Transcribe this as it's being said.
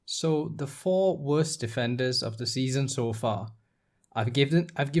So the four worst defenders of the season so far. I've given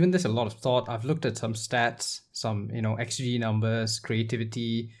this a lot of thought. I've looked at some stats, some XG numbers,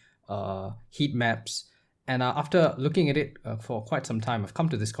 creativity, heat maps, and after looking at it for quite some time, I've come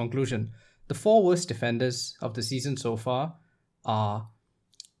to this conclusion: the four worst defenders of the season so far are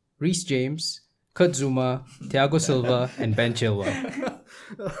Reece James, Kurt Zuma, Thiago Silva, and Ben Chilwell.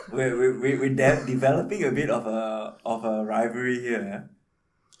 We're developing a bit of a rivalry here.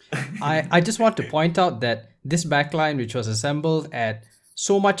 I just want to point out that this backline, which was assembled at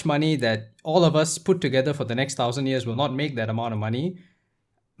so much money that all of us put together for the next 1,000 years will not make that amount of money,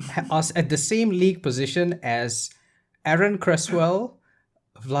 us at the same league position as Aaron Cresswell,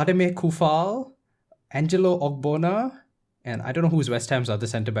 Vladimir Kufal, Angelo Ogbonna, and I don't know who's West Ham's other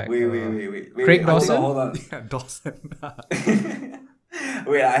centre back. Wait. Craig Dawson? Hold on. Yeah, Dawson.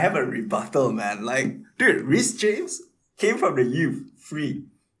 Wait, I have a rebuttal, man. Like, dude, Reece James came from the youth, free.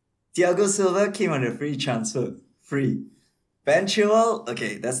 Thiago Silva came on a free transfer, free. Ben Chilwell,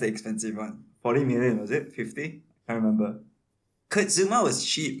 okay, that's the expensive one. 40 million, was it? 50? I can't remember. Kurt Zuma was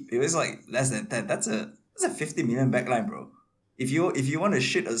cheap. It was like less than 10. That's a 50 million backline, bro. If you want to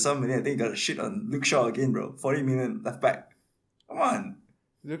shit on somebody, I think you gotta shit on Luke Shaw again, bro. 40 million left back. Come on.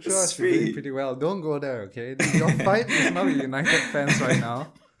 Luke Shaw is doing pretty well. Don't go there, okay? Your fight is not with United fans right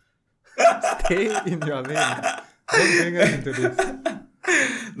now. Stay in your lane. Don't bring us into this.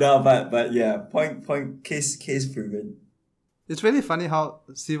 No, but yeah, point case proven. It's really funny how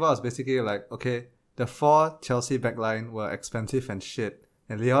Silva was basically like, okay, the four Chelsea backline were expensive and shit.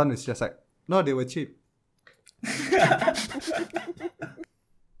 And Leon is just like, no, they were cheap.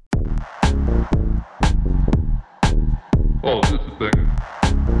 Oh, this is sick.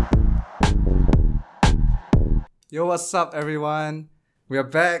 Yo, what's up, everyone? We are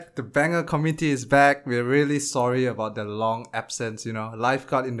back. The banger community is back. We're really sorry about the long absence. Life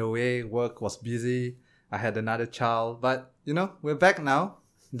got in the way. Work was busy. I had another child. But, we're back now.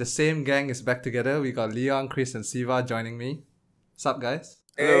 The same gang is back together. We got Leon, Chris, and Siva joining me. What's up, guys?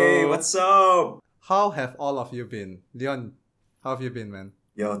 Hey, what's up? How have all of you been? Leon, how have you been, man?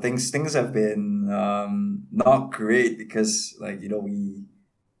 Yo, things have been not great because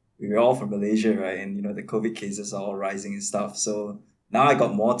we're all from Malaysia, right? And the COVID cases are all rising and stuff. So now I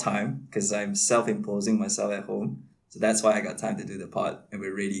got more time because I'm self-imposing myself at home. So that's why I got time to do the pod, and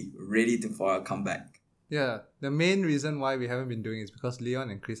we're ready for our comeback. Yeah, the main reason why we haven't been doing it is because Leon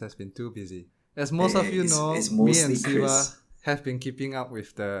and Chris has been too busy. As most of you know, it's me mostly and Siva Chris. have been keeping up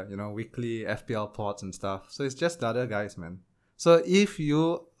with the weekly FPL pods and stuff. So it's just the other guys, man. So if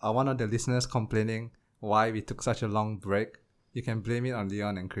you are one of the listeners complaining why we took such a long break, you can blame it on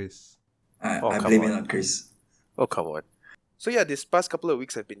Leon and Chris. I come blame on. it on Chris. Oh, come on. So yeah, this past couple of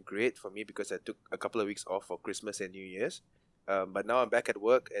weeks have been great for me because I took a couple of weeks off for Christmas and New Year's. But now I'm back at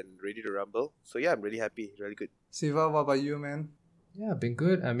work and ready to rumble. So yeah, I'm really happy. Really good. Siva, what about you, man? Yeah, been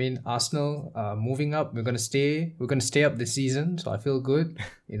good. I mean, Arsenal moving up. We're gonna stay up this season, so I feel good.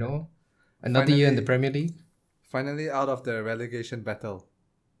 Another year in the Premier League. Finally out of the relegation battle.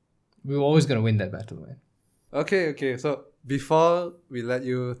 We're always gonna win that battle, man. Okay. So before we let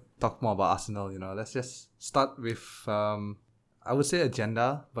you talk more about Arsenal, let's just start with I would say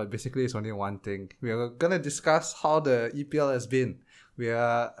agenda, but basically it's only one thing. We are gonna discuss how the EPL has been. We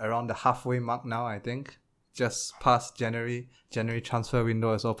are around the halfway mark now, I think. Just past January. January transfer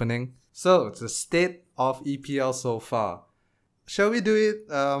window is opening. So it's the state of EPL so far. Shall we do it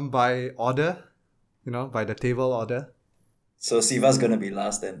by order? By the table order? So Siva's gonna be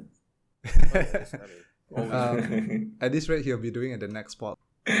last then. At this rate, he'll be doing it the next spot.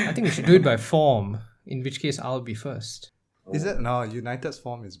 I think we should do it by form, in which case I'll be first. Is it? No, United's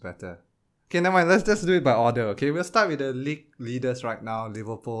form is better. Okay, never mind. Let's just do it by order, okay? We'll start with the league leaders right now,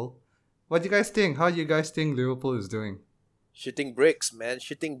 Liverpool. What do you guys think? How do you guys think Liverpool is doing? Shitting bricks, man.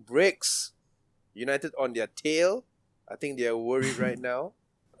 Shitting bricks. United on their tail. I think they're worried right now.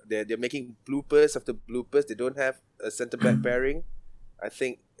 They're making bloopers after bloopers. They don't have a centre-back pairing. I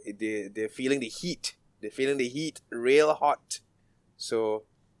think they're feeling the heat. They're feeling the heat real hot. So,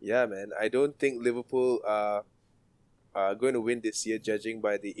 yeah, man. I don't think Liverpool are going to win this year, judging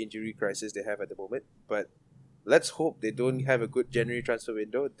by the injury crisis they have at the moment. But let's hope they don't have a good January transfer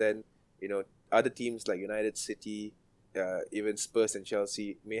window. Then, other teams like United, City, even Spurs and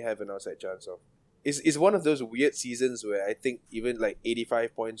Chelsea may have an outside chance of. It's one of those weird seasons where I think even like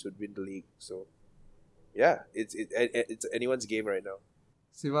 85 points would win the league. So, yeah, it's anyone's game right now.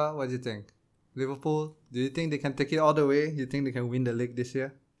 Siva, what do you think? Liverpool, do you think they can take it all the way? You think they can win the league this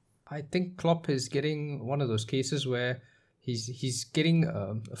year? I think Klopp is getting one of those cases where he's getting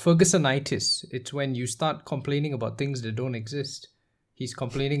Fergusonitis. It's when you start complaining about things that don't exist. He's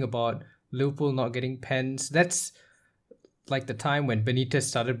complaining about Liverpool not getting pens. That's like the time when Benitez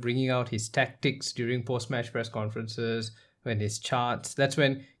started bringing out his tactics during post-match press conferences, when his charts. That's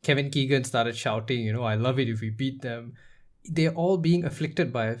when Kevin Keegan started shouting, I love it if we beat them. They're all being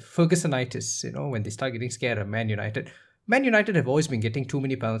afflicted by Fergusonitis, when they start getting scared of Man United. Man United have always been getting too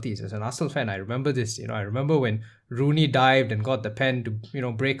many penalties. As an Arsenal fan, I remember this. I remember when Rooney dived and got the pen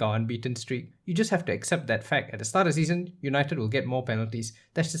to, break our unbeaten streak. You just have to accept that fact. At the start of the season, United will get more penalties.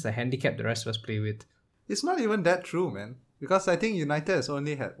 That's just a handicap the rest of us play with. It's not even that true, man. Because I think United has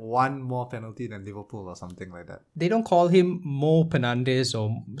only had one more penalty than Liverpool or something like that. They don't call him Mo Penandes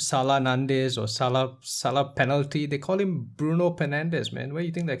or Salah Nandes or Salah penalty. They call him Bruno Penandes, man. Where do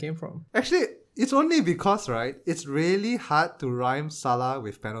you think that came from? Actually, it's only because, right, it's really hard to rhyme Salah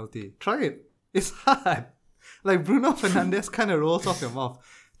with penalty. Try it. It's hard. Like Bruno Fernandes kind of rolls off your mouth.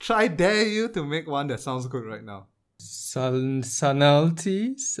 Dare you to make one that sounds good right now.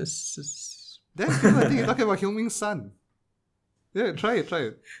 Sanalty? Then people think you're talking about Heung-Min Son. Yeah, try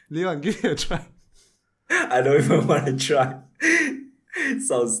it. Leon, give it a try. I don't even want to try.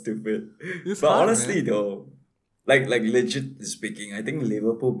 Sounds stupid. It's but hard, honestly man. though, like legit speaking, I think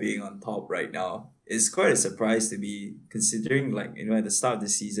Liverpool being on top right now is quite a surprise to me, considering at the start of the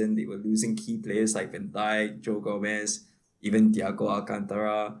season they were losing key players like Van Dijk, Joe Gomez, even Thiago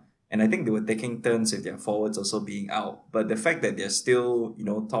Alcantara. And I think they were taking turns with their forwards also being out. But the fact that they're still,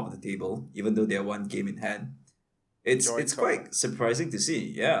 top of the table, even though they're one game in hand, it's quite surprising to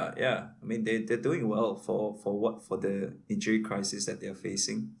see. Yeah, yeah. I mean, they're doing well for the injury crisis that they're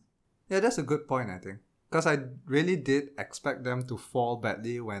facing. Yeah, that's a good point, I think. Because I really did expect them to fall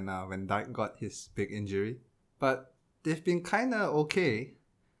badly when Dijk got his big injury. But they've been kind of okay.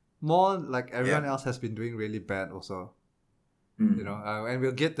 More like everyone else has been doing really bad also. And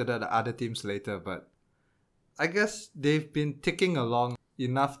we'll get to the other teams later. But I guess they've been ticking along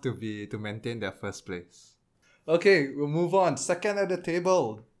enough to maintain their first place. Okay, we'll move on. Second at the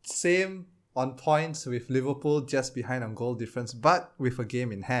table. Same on points with Liverpool just behind on goal difference, but with a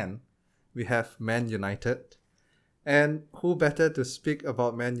game in hand. We have Man United. And who better to speak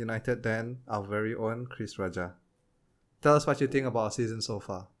about Man United than our very own Chris Raja? Tell us what you think about our season so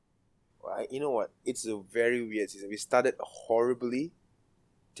far. You know what? It's a very weird season. We started horribly,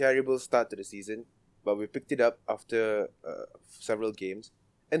 terrible start to the season, but we picked it up after several games.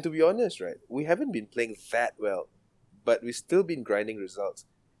 And to be honest, right, we haven't been playing that well, but we've still been grinding results.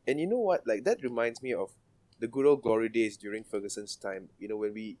 And you know what? That reminds me of the good old glory days during Ferguson's time.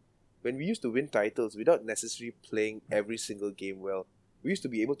 When we used to win titles without necessarily playing every single game well. We used to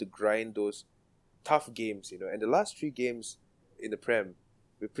be able to grind those tough games, And the last 3 games in the Prem,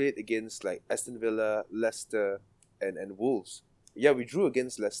 we played against Aston Villa, Leicester, and Wolves. Yeah, we drew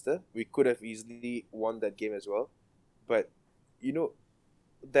against Leicester. We could have easily won that game as well. But,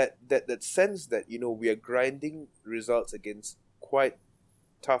 that sense that, we are grinding results against quite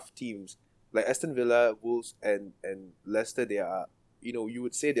tough teams. Like Aston Villa, Wolves, and Leicester, they are, you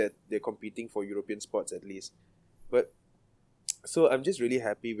would say that they're competing for European spots at least. But, so I'm just really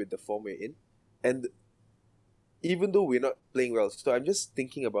happy with the form we're in. And even though we're not playing well, so I'm just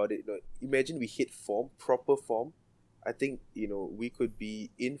thinking about it. Imagine we hit proper form. I think we could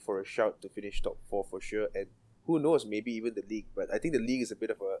be in for a shout to finish top 4 for sure, and who knows, maybe even the league. But I think the league is a bit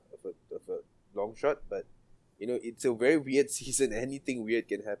of a long shot. But it's a very weird season. Anything weird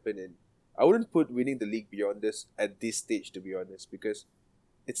can happen, and I wouldn't put winning the league beyond this at this stage, to be honest, because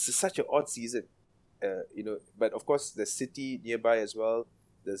it's such an odd season. But of course, there's City nearby as well.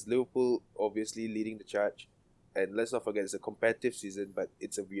 There's Liverpool obviously leading the charge. And let's not forget, it's a competitive season, but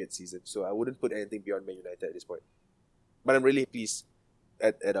it's a weird season. So I wouldn't put anything beyond Man United at this point. But I'm really pleased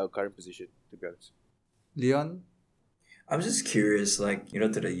at our current position, to be honest. Leon? I'm just curious, to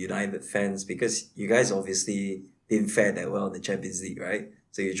the United fans, because you guys obviously didn't fare that well in the Champions League, right?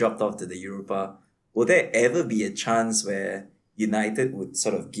 So you dropped off to the Europa. Will there ever be a chance where United would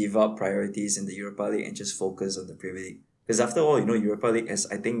sort of give up priorities in the Europa League and just focus on the Premier League? Because after all, Europa League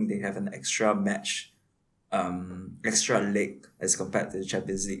I think they have an extra match, extra leg as compared to the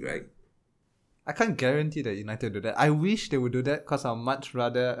Champions League, right? I can't guarantee that United do that. I wish they would do that because I'd much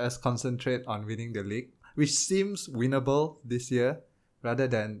rather us concentrate on winning the league, which seems winnable this year, rather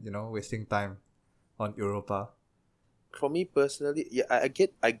than wasting time on Europa. For me personally, yeah, I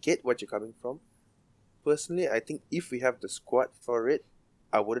get what you're coming from. Personally, I think if we have the squad for it,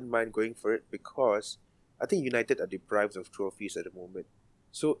 I wouldn't mind going for it, because I think United are deprived of trophies at the moment.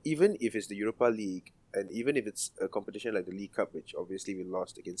 So even if it's the Europa League, and even if it's a competition like the League Cup, which obviously we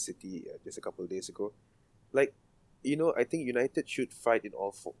lost against City just a couple of days ago, I think United should fight in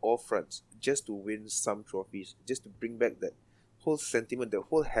all fronts just to win some trophies, just to bring back that whole sentiment, the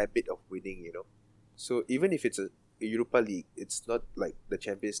whole habit of winning, you know. So even if it's a Europa League, it's not like the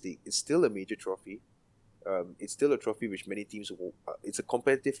Champions League. It's still a major trophy. It's still a trophy which many teams it's a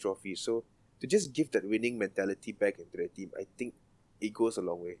competitive trophy. So to just give that winning mentality back into the team, I think it goes a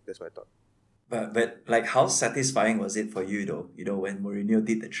long way. That's my thought. But like, how satisfying was it for you though? You know, when Mourinho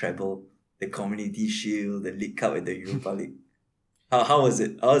did the treble, the Community Shield, the League Cup, and the Europa League. How was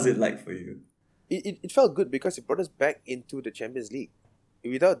it? How was it like for you? It felt good because it brought us back into the Champions League.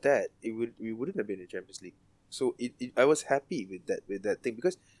 Without that, we wouldn't have been in the Champions League. So I was happy with that thing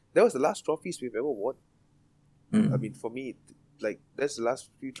because that was the last trophies we've ever won. I mean, for me, like, that's the last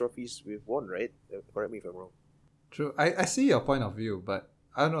few trophies we've won, right? Correct me if I'm wrong. True. I see your point of view, but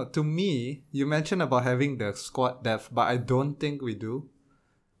I don't know. To me, you mentioned about having the squad depth, but I don't think we do.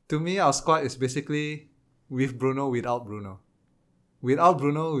 To me, our squad is basically with Bruno, without Bruno. Without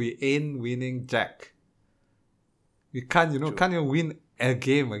Bruno, we ain't winning jack. We can't even win a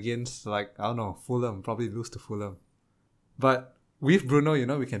game against, like, I don't know, Fulham. Probably lose to Fulham. But with Bruno,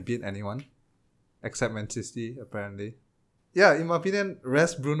 we can beat anyone. Except Man City, apparently. Yeah, in my opinion,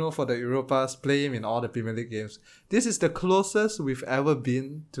 rest Bruno for the Europas, play him in all the Premier League games. This is the closest we've ever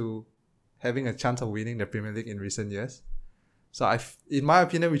been to having a chance of winning the Premier League in recent years. So in my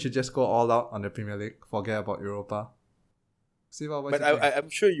opinion, we should just go all out on the Premier League. Forget about Europa. See what But you think? I'm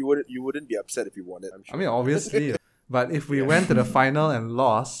sure you wouldn't be upset if you won it. I'm sure. I mean, obviously. But if we went to the final and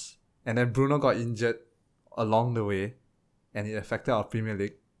lost, and then Bruno got injured along the way, and it affected our Premier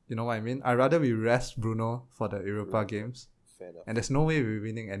League, you know what I mean? I'd rather we rest Bruno for the Europa games. Fair enough. And there's no way we're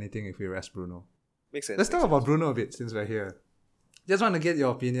winning anything if we rest Bruno. Makes sense. Let's talk about Bruno a bit since we're here. Just want to get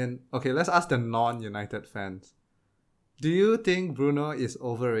your opinion. Okay, let's ask the non-United fans. Do you think Bruno is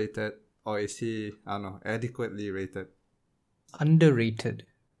overrated or is he, I don't know, adequately rated? Underrated.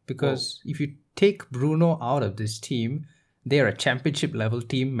 Because if you take Bruno out of this team, they're a championship level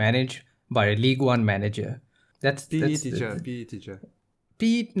team managed by a League One manager. PE teacher. PE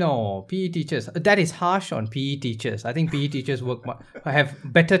teachers. That is harsh on PE teachers. I think PE teachers have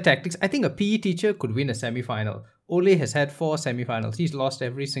better tactics. I think a PE teacher could win a semi-final. Ole has had 4 semi-finals. He's lost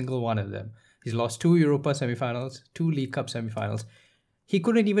every single one of them. He's lost 2 Europa semi-finals, 2 League Cup semi-finals. He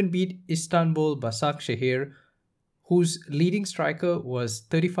couldn't even beat Istanbul Başakşehir, whose leading striker was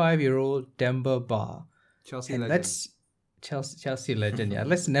 35-year-old Demba Ba. Chelsea And legend. Chelsea legend, yeah.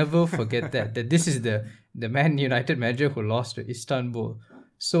 Let's never forget that this is the Man United manager who lost to Istanbul.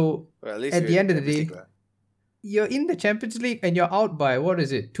 So Well, at least at you're the in end of the Champions day, League lah. you're in the Champions League and you're out by,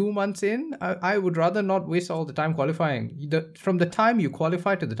 2 months in? I would rather not waste all the time qualifying. From the time you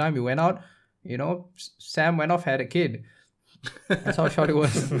qualified to the time you went out, Sam went off, had a kid. That's how short it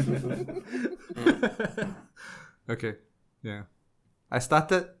was. Okay, yeah. I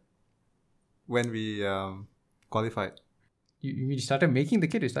started when we qualified. You started making the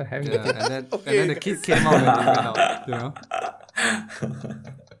kid, you started having the Yeah, kid. and then the kid came out when we went out,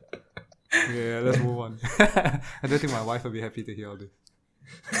 Yeah, let's move on. I don't think my wife will be happy to hear all this.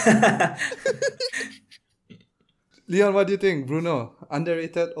 Leon, what do you think? Bruno,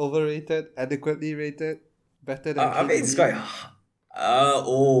 underrated, overrated, adequately rated, better than I mean, it's KDB? quite.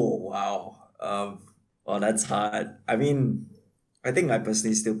 Oh wow. Well, that's hard. I mean, I think I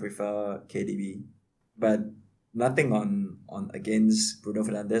personally still prefer KDB, but nothing on against Bruno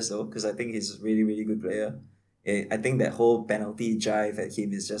Fernandes though, because I think he's a really really good player. I think that whole penalty jive at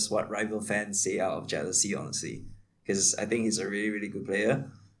him is just what rival fans say out of jealousy, honestly, because I think he's a really really good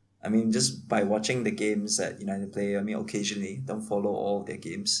player. I mean, just by watching the games that United play, I mean, occasionally don't follow all their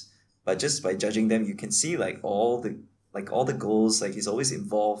games, but just by judging them, you can see all the goals. Like, he's always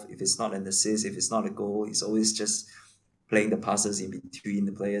involved. If it's not an assist, if it's not a goal, he's always just playing the passes in between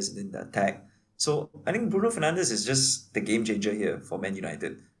the players and in the attack. So I think Bruno Fernandes is just the game changer here for Man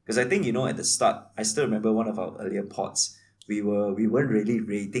United. Because I think, at the start, I still remember one of our earlier pods, we weren't really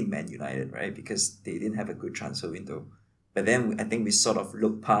rating Man United, right? Because they didn't have a good transfer window. But then I think we sort of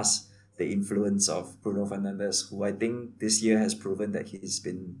looked past the influence of Bruno Fernandes, who I think this year has proven that he's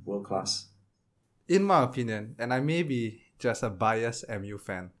been world class. In my opinion, and I may be just a biased MU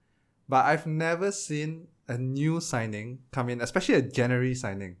fan, but I've never seen a new signing come in, especially a January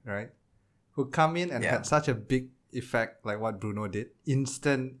signing, right? Who come in and had such a big effect like what Bruno did.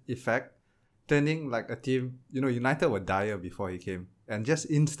 Instant effect. Turning like a team, United were dire before he came. And just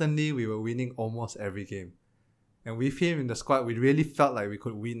instantly we were winning almost every game. And with him in the squad, we really felt like we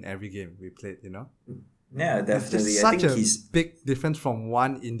could win every game we played, Yeah, It's definitely. just I such think a he's big difference from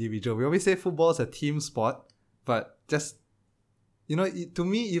one individual. We always say football is a team sport, but just, to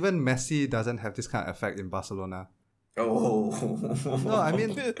me, even Messi doesn't have this kind of effect in Barcelona. Oh. No, I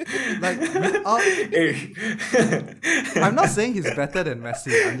mean, like, without. Hey. I'm not saying he's better than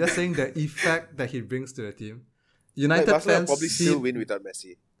Messi. I'm just saying the effect that he brings to the team. Like United Barcelona fans probably see. still win without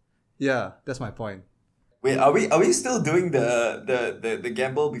Messi. Yeah, that's my point. Wait, are we still doing the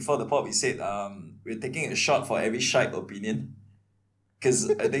gamble before the pod? We said we're taking a shot for every shite opinion. Because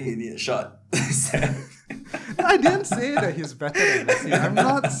I think you need a shot. I didn't say that he's better than Messi. I'm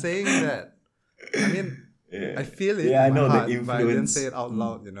not saying that. I mean, Yeah. I feel it Yeah, I in my know the heart, but I didn't say it influence. out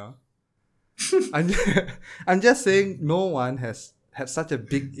loud, I'm I'm just saying no one has had such a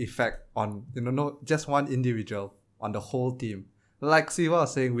big effect on, no just one individual on the whole team. Like Siva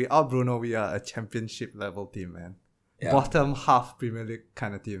was saying, without Bruno, we are a championship level team, man. Yeah. Bottom half Premier League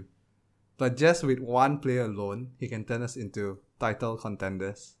kind of team. But just with one player alone, he can turn us into title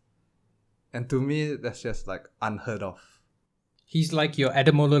contenders. And to me, that's just like unheard of. He's like your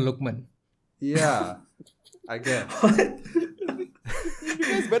Ademola Lookman. Yeah, I guess. What? You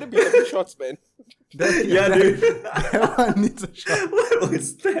guys better be taking shots, man. Yeah, dude. That one needs a shot. What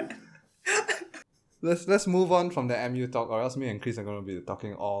was that? Let's move on from the MU talk, or else me and Chris are going to be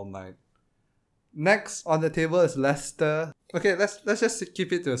talking all night. Next on the table is Leicester. Okay, let's just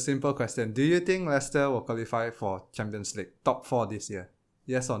keep it to a simple question. Do you think Leicester will qualify for Champions League top 4 this year?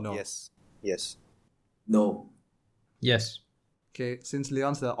 Yes or no? Yes. Yes. No. Yes. Okay, since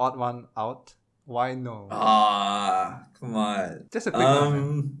Leon's the odd one out, why no? Come on. Just a quick one,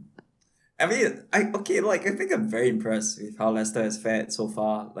 man. I mean, I think I'm very impressed with how Leicester has fared so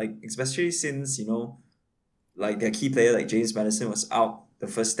far. Like, especially since, like their key player like James Maddison was out the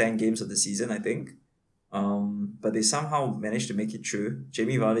first 10 games of the season, I think. But they somehow managed to make it through.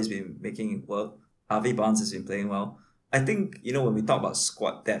 Jamie Vardy's been making it work. Harvey Barnes has been playing well. I think, when we talk about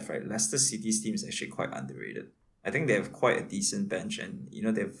squad depth, right, Leicester City's team is actually quite underrated. I think they have quite a decent bench, and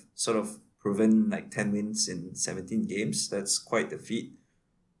they've sort of proven like 10 wins in 17 games. That's quite the feat.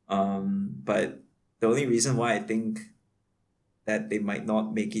 But the only reason why I think that they might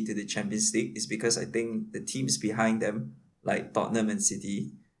not make it to the Champions League is because I think the teams behind them, like Tottenham and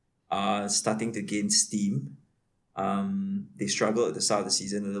City, are starting to gain steam. They struggled at the start of the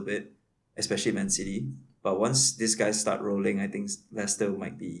season a little bit, especially Man City. But once these guys start rolling, I think Leicester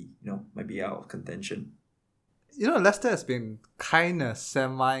might be out of contention. Leicester has been kind of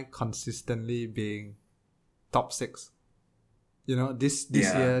semi-consistently being top 6. This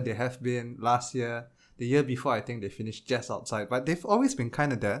Yeah. year they have been. Last year, the year before, I think they finished just outside. But they've always been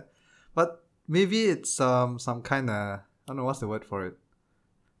kind of there. But maybe it's some kind of, I don't know what's the word for it,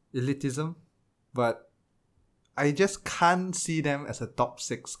 elitism. But I just can't see them as a top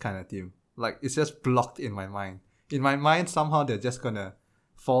 6 kind of team. Like, it's just blocked in my mind. In my mind, somehow they're just gonna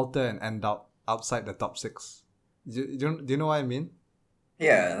falter and end up outside the top 6. Do you know what I mean?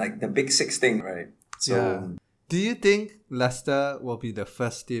 Yeah, like the big 6 thing, right? So Yeah. Do you think Leicester will be the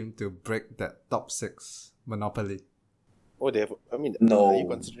first team to break that top 6 monopoly? Oh, they have. I mean, No.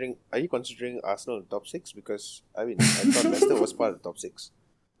 Are you considering Arsenal in top 6? Because I thought Leicester was part of the top 6.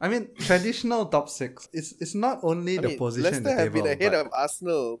 I mean, traditional top 6. It's not only the position in Leicester the have table. been ahead but- of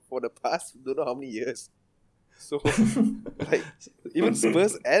Arsenal for the past don't know how many years. So, like, even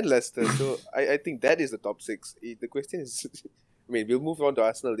Spurs and Leicester. So, I think that is the top 6. The question is, I mean, we'll move on to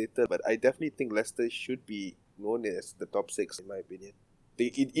Arsenal later, but I definitely think Leicester should be known as the top 6, in my opinion.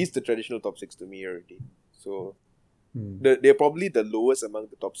 It is the traditional top 6 to me already. So, they're probably the lowest among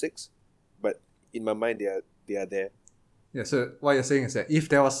the top 6, but in my mind, they are there. Yeah, so what you're saying is that if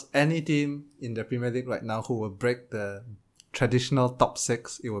there was any team in the Premier League right now who will break the traditional top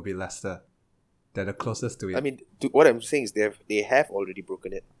 6, it will be Leicester. They're the closest to it. I mean, what I'm saying is they have already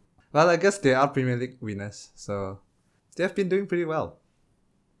broken it. Well, I guess they are Premier League winners, so they've been doing pretty well.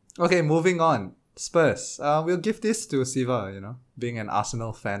 Okay, moving on. Spurs. We'll give this to Siva, being an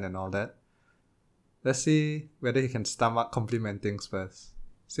Arsenal fan and all that. Let's see whether he can stomach complimenting Spurs.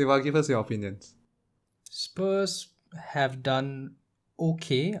 Siva, give us your opinions. Spurs have done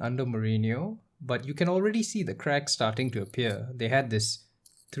okay under Mourinho, but you can already see the cracks starting to appear. They had this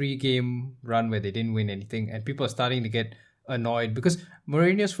 3-game run where they didn't win anything, and people are starting to get annoyed because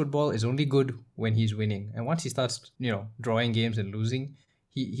Mourinho's football is only good when he's winning. And once he starts, drawing games and losing,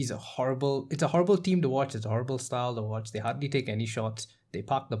 it's a horrible team to watch. It's a horrible style to watch. They hardly take any shots. They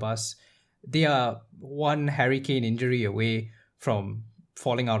park the bus. They are one Harry Kane injury away from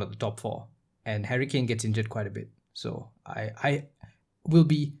falling out of the top 4. And Harry Kane gets injured quite a bit. So I will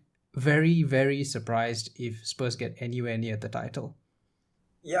be very, very surprised if Spurs get anywhere near the title.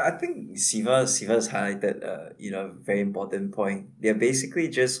 yeah, I think Siva's highlighted a very important point. They're basically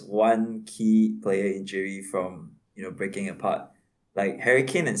just one key player injury from breaking apart. Like Harry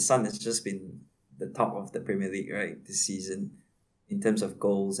Kane and Son has just been the top of the Premier League, right, this season in terms of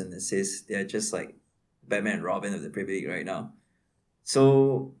goals and assists. They're just like Batman and Robin of the Premier League right now.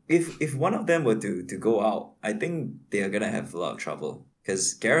 So if one of them were to go out, I think they are gonna have a lot of trouble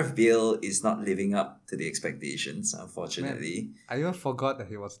because Gareth Bale is not living up to the expectations, unfortunately. I even forgot that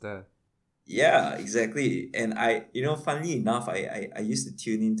he was there. Yeah, exactly. And funnily enough, I used to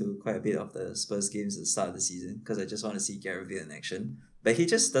tune into quite a bit of the Spurs games at the start of the season because I just want to see Gareth Bale in action. But he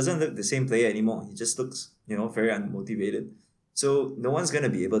just doesn't look the same player anymore. He just looks, very unmotivated. So no one's gonna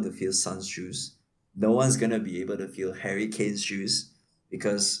be able to feel Son's shoes. No one's gonna be able to feel Harry Kane's shoes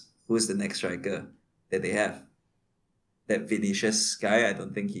because who's the next striker that they have? That Vinicius guy, I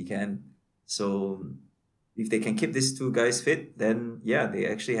don't think he can. So if they can keep these two guys fit, then yeah, they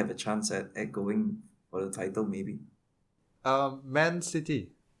actually have a chance at going for the title maybe. Man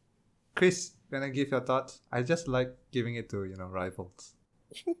City. Chris, can I give your thoughts? I just like giving it to, rivals.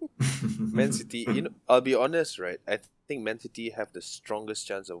 Man City, I'll be honest, right? I think Man City have the strongest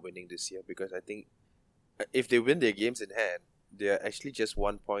chance of winning this year because I think if they win their games in hand, they are actually just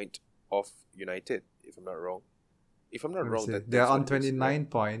 1 point off United, if I'm not wrong. If I'm not wrong, they're that's on what it is, 29 right?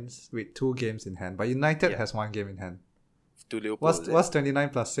 points with 2 games in hand, but United Yeah. has 1 game in hand. To Liverpool, What's 29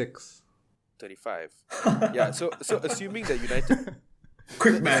 plus 6? 35? Yeah, so assuming that United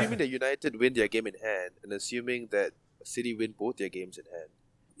Quick math. assuming that United win their game in hand and assuming that City win both their games in hand,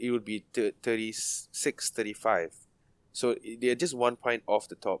 it would be 36, 35. So they're just 1 point off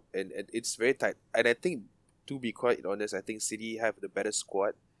the top, and it's very tight. And I think, to be quite honest, I think City have the better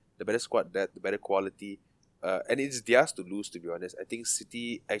squad, depth, the better quality, and it's theirs to lose. To be honest, I think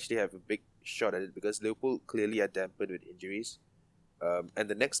City actually have a big shot at it because Liverpool clearly are dampened with injuries, and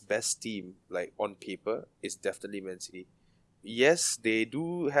the next best team, like on paper, is definitely Man City. Yes, they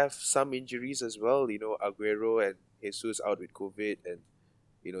do have some injuries as well. Aguero and Jesus out with COVID and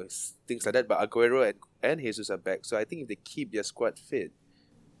things like that. But Aguero and Jesus are back, so I think if they keep their squad fit,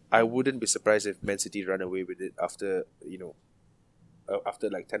 I wouldn't be surprised if Man City run away with it after after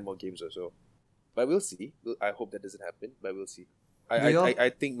like 10 more games or so. But we'll see. I hope that doesn't happen, but we'll see. I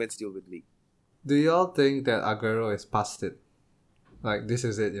think Man City will win the league. Do y'all think that Aguero is past it? Like, this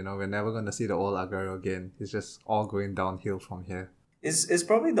is it, we're never going to see the old Aguero again. It's just all going downhill from here. It's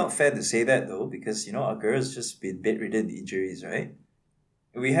probably not fair to say that though, because Aguero's just been bedridden with injuries, right?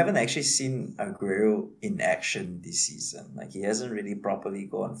 We haven't actually seen Aguero in action this season. Like he hasn't really properly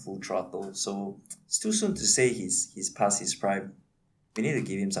gone full throttle, so it's too soon to say he's past his prime. We need to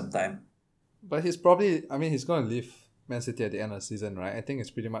give him some time. But he's probably, he's going to leave Man City at the end of the season, right? I think it's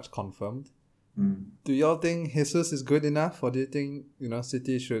pretty much confirmed. Do y'all think Jesus is good enough, or do you think,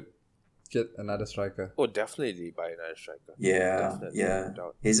 City should get another striker? Oh, definitely buy another striker. Yeah, Definitely, yeah. no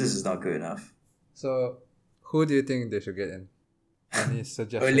doubt. Jesus is not good enough. So, who do you think they should get in? Any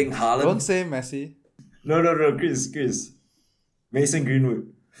suggestions? Erling Haaland? Don't say Messi. No, Chris. Mason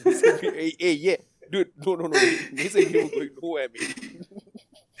Greenwood. hey, yeah. Dude, no. Mason Greenwood going nowhere, man.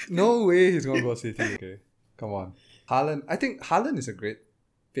 No way he's going to go City, okay? Come on. Haaland. I think Haaland is a great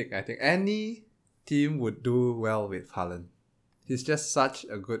pick. I think any team would do well with Haaland. He's just such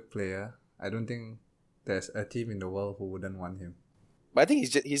a good player. I don't think there's a team in the world who wouldn't want him. But I think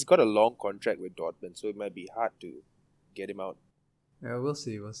he's got a long contract with Dortmund, so it might be hard to get him out. Yeah, we'll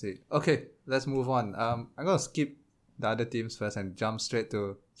see. Okay, let's move on. I'm going to skip the other teams first and jump straight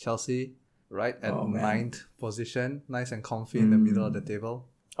to Chelsea, right at Oh, man. ninth position. Nice and comfy in the middle of the table.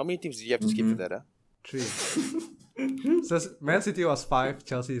 How many teams did you have to skip for that, huh? 3. So Man City was 5,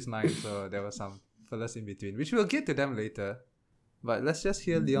 Chelsea is 9, so there were some fellas in between, which we'll get to them later. But let's just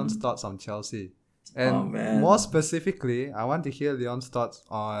hear Leon's thoughts on Chelsea. And Oh, man. more specifically, I want to hear Leon's thoughts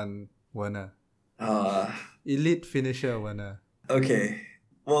on Werner. Elite finisher Werner. Okay.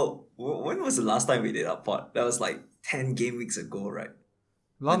 Well, when was the last time we did our pod? That was like 10 game weeks ago, right?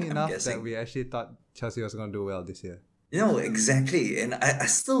 Long I'm enough guessing. that we actually thought Chelsea was going to do well this year. Exactly. And I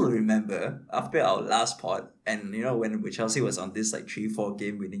still remember after our last pod, and when Chelsea was on this like 3-4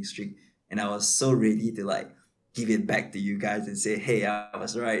 game winning streak, and I was so ready to like give it back to you guys and say, hey, I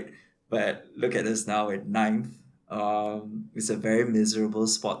was right. But look at us now at 9th. It's a very miserable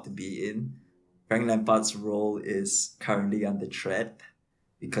spot to be in. Frank Lampard's role is currently under threat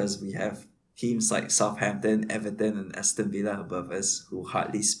because we have teams like Southampton, Everton, and Aston Villa above us who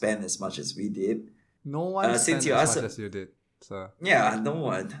hardly spend as much as we did. No one since spent you as asked- much as you did. So Yeah, no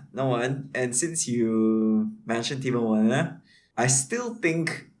one. And since you mentioned Timo Werner, I still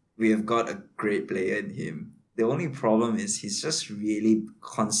think we have got a great player in him. The only problem is he's just really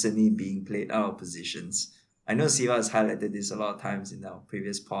constantly being played out of positions. I know Siva has highlighted this a lot of times in our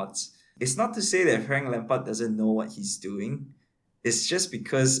previous pods. It's not to say that Frank Lampard doesn't know what he's doing, it's just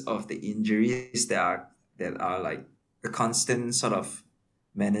because of the injuries that are like a constant sort of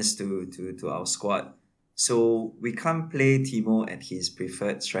menace to our squad. So we can't play Timo at his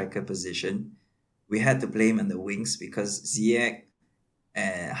preferred striker position. We had to play him on the wings because Ziyech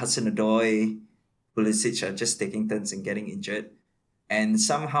and Hudson-Odoi, Pulisic are just taking turns and getting injured. And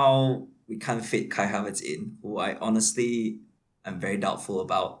somehow we can't fit Kai Havertz in, who I honestly am very doubtful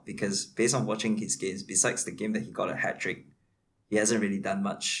about because based on watching his games, besides the game that he got a hat trick, he hasn't really done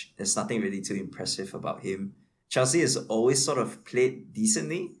much. There's nothing really too impressive about him. Chelsea has always sort of played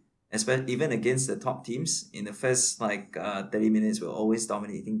decently, especially even against the top teams. In the first 30 minutes, we're always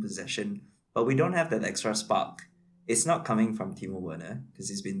dominating possession, but we don't have that extra spark. It's not coming from Timo Werner because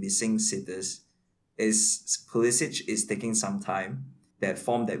he's been missing sitters. Pulisic is taking some time. That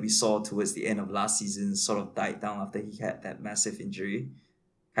form that we saw towards the end of last season sort of died down after he had that massive injury.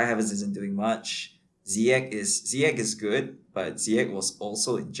 Kai Havertz isn't doing much. Ziyech is good, but Ziyech was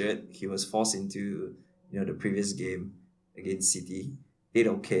also injured. He was forced into the previous game against City. Did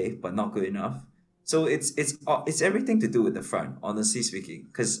okay, but not good enough. So it's everything to do with the front, honestly speaking.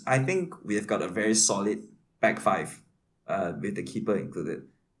 Because I think we have got a very solid back five, with the keeper included.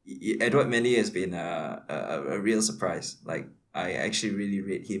 Edward Mendy has been a real surprise. Like I actually really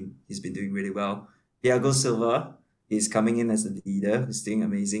rate him. He's been doing really well. Thiago Silva is coming in as the leader. He's doing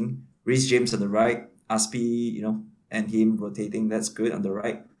amazing. Reece James on the right, Aspi, and him rotating. That's good on the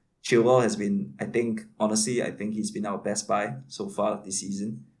right. Chilwell has been, I think he's been our best buy so far this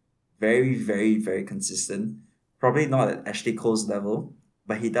season. Very, very, very consistent. Probably not at Ashley Cole's level,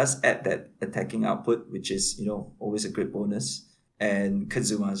 but he does add that attacking output, which is, always a great bonus. And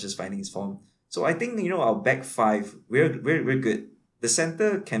Kazuma is just finding his form. So I think, our back five, we're good. The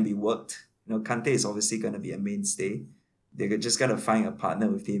center can be worked. Kante is obviously going to be a mainstay. They're just got to find a partner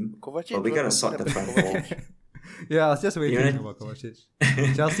with him. Kovacic, but we got to sort the front four. Yeah, I was just waiting about Kovacic.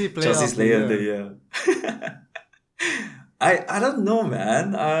 Chelsea player Chelsea's of the player of year. the year. I don't know,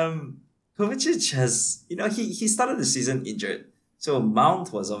 man. Kovacic has, he started the season injured. So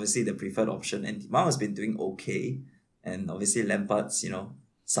Mount was obviously the preferred option, and Mount has been doing okay. And obviously Lampard's,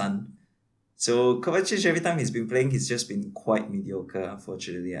 son. So Kovacic, every time he's been playing, he's just been quite mediocre,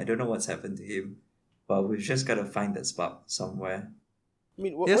 unfortunately. I don't know what's happened to him, but we've just got to find that spark somewhere. I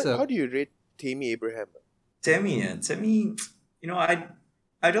mean, Yes, how do you rate Tammy Abraham? Tammy,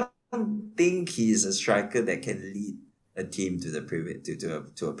 I don't think he's a striker that can lead a team to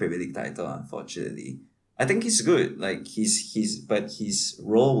the to a Premier League title, unfortunately. I think he's good. Like but his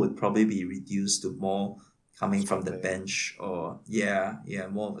role would probably be reduced to more coming from the bench or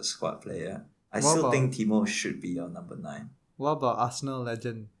more of a squad player. I What still about- think Timo should be our number 9. What about Arsenal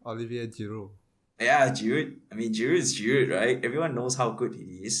legend Olivier Giroud? Yeah, Giroud. I mean, Giroud is Giroud, right? Everyone knows how good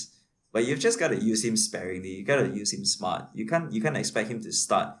he is, but you've just got to use him sparingly. You got to use him smart. You can't expect him to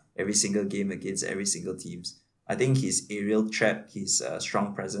start every single game against every single teams. I think his aerial trap, his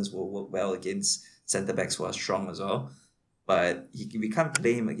strong presence will work well against centre backs who are strong as well. But we can't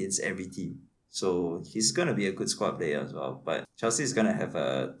play him against every team. So he's going to be a good squad player as well. But Chelsea is going to have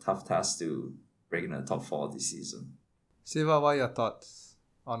a tough task to break in the top 4 this season. Siva, what are your thoughts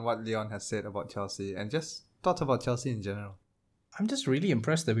on what Leon has said about Chelsea and just thoughts about Chelsea in general? I'm just really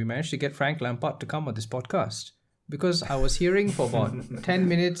impressed that we managed to get Frank Lampard to come on this podcast. Because I was hearing for about 10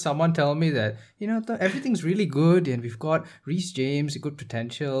 minutes someone tell me that, everything's really good and we've got Reece James, good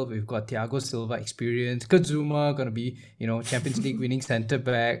potential. We've got Thiago Silva experience. Kazuma going to be, Champions League winning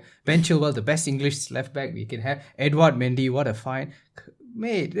centre-back. Ben Chilwell, the best English left-back we can have. Edward Mendy, what a find.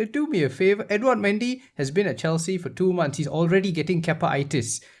 Mate, do me a favour. Edward Mendy has been at Chelsea for 2 months. He's already getting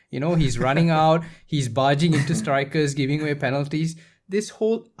Kepa-itis. He's running out. He's barging into strikers, giving away penalties.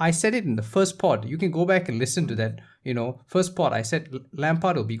 I said it in the first pod. You can go back and listen to that. First pod, I said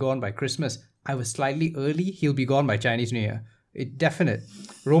Lampard will be gone by Christmas. I was slightly early. He'll be gone by Chinese New Year. It's definite.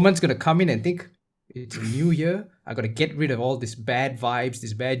 Roman's going to come in and think, it's a new year. I got to get rid of all these bad vibes,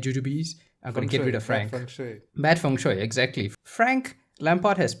 these bad jujubes. I got to get rid of Frank. Bad feng shui, exactly. Frank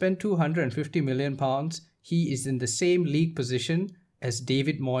Lampard has spent £250 million. He is in the same league position as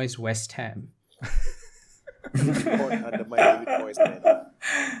David Moyes' West Ham. Undermine David Moyes, man.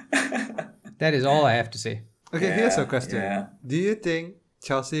 That is all I have to say. Okay, here's a question. Yeah. Do you think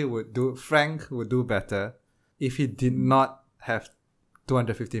Frank would do better if he did not have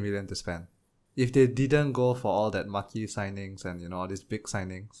 250 million to spend? If they didn't go for all that marquee signings and all these big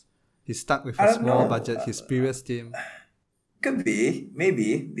signings, he's stuck with I a don't small know. budget, his previous team. Could be,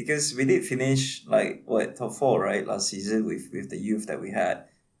 maybe, because we did finish top 4, right, last season with the youth that we had.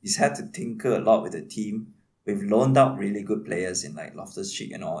 He's had to tinker a lot with the team. We've loaned out really good players in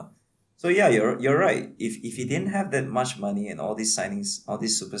Loftus-Cheek and all. So yeah, you're right. If he didn't have that much money and all these signings, all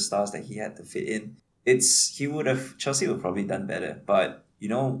these superstars that he had to fit in, he would have Chelsea would probably done better. But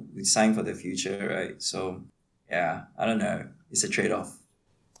we signed for the future, right? So yeah, I don't know. It's a trade-off.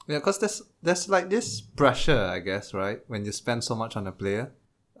 Yeah, because there's like this pressure, I guess, right? When you spend so much on a player.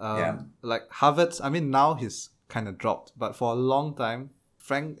 Yeah. Like Havertz, I mean, now he's kind of dropped, but for a long time,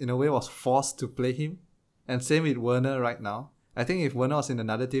 Frank, in a way, was forced to play him. And same with Werner right now. I think if Werner was in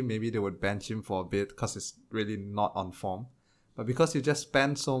another team, maybe they would bench him for a bit because it's really not on form. But because you just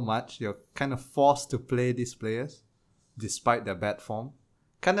spend so much, you're kind of forced to play these players despite their bad form.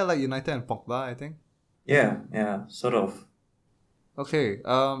 Kind of like United and Pogba, I think. Yeah, sort of. Okay,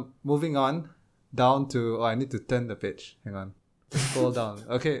 moving on down to... Oh, I need to turn the page. Hang on. Scroll down.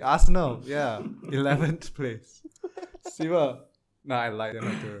 Okay, Arsenal. Yeah, 11th place. Siva. No, I lied.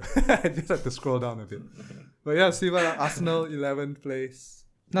 I just had to scroll down a bit. But yeah, Siva, Arsenal, 11th place.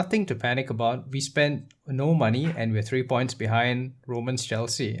 Nothing to panic about. We spent no money and we're 3 points behind Romans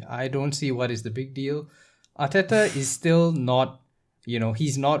Chelsea. I don't see what is the big deal. Arteta is still not,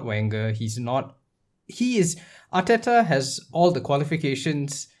 he's not Wenger. Arteta has all the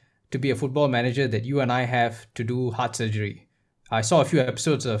qualifications to be a football manager that you and I have to do heart surgery. I saw a few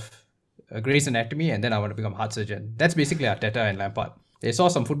episodes of Grey's Anatomy and then I want to become a heart surgeon. That's basically Arteta and Lampard. They saw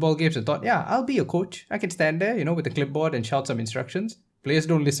some football games and thought, yeah, I'll be a coach. I can stand there, with a clipboard and shout some instructions. Players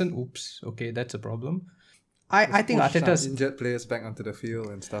don't listen. Oops. Okay, that's a problem. I think Arteta's... injured players back onto the field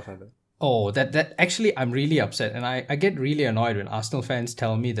and stuff like that. Oh, that actually, I'm really upset. And I get really annoyed when Arsenal fans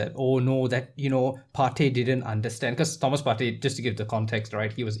tell me that, oh no, that, Partey didn't understand. Because Thomas Partey, just to give the context,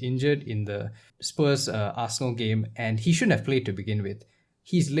 right, he was injured in the Spurs Arsenal game and he shouldn't have played to begin with.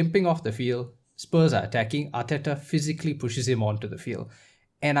 He's limping off the field. Spurs are attacking. Arteta physically pushes him onto the field.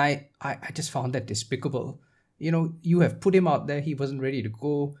 And I just found that despicable. You have put him out there. He wasn't ready to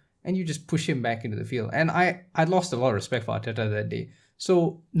go. And you just push him back into the field. And I lost a lot of respect for Arteta that day.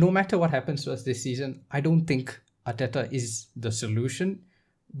 So no matter what happens to us this season, I don't think Arteta is the solution.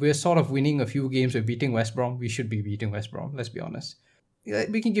 We're sort of winning a few games. We're beating West Brom. We should be beating West Brom. Let's be honest. Yeah,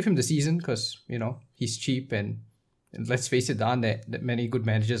 we can give him the season because, he's cheap. And let's face it, there aren't that many good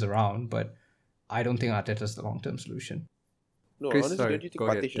managers around. But I don't think Arteta's the long-term solution. No, Chris, honestly, sorry, don't you think go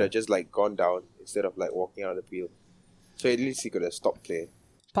Partey ahead. should have just gone down instead of walking out of the field? So at least he could have stopped playing.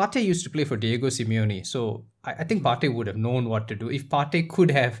 Partey used to play for Diego Simeone, so I think Partey would have known what to do. If Partey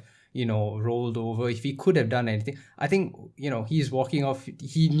could have, rolled over, if he could have done anything, I think, he's walking off.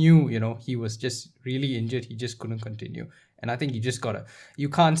 He knew, he was just really injured. He just couldn't continue. And I think you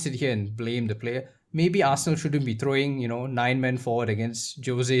can't sit here and blame the player. Maybe Arsenal shouldn't be throwing, 9 men forward against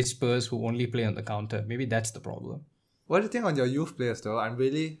Jose Spurs who only play on the counter. Maybe that's the problem. What do you think on your youth players though? I've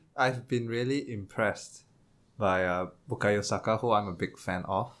been really impressed by Bukayo Saka, who I'm a big fan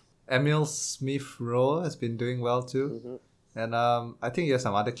of. Emil Smith-Rowe has been doing well too. Mm-hmm. And I think there's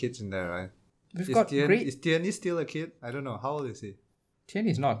some other kids in there, right? Is Tierney still a kid? I don't know. How old is he?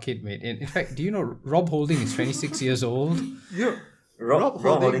 Tierney's not a kid, mate. In fact, do you know Rob Holding is 26 years old? Yeah. Rob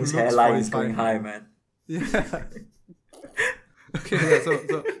Holding's hairline is going high, man. Yeah. Okay, yeah, so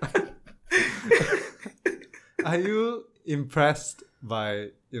are you impressed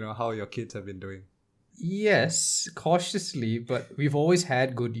by, how your kids have been doing? Yes, cautiously, but we've always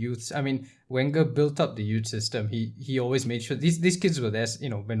had good youths. I mean, Wenger built up the youth system. He always made sure these kids were there,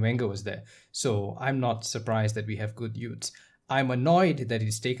 when Wenger was there. So I'm not surprised that we have good youths. I'm annoyed that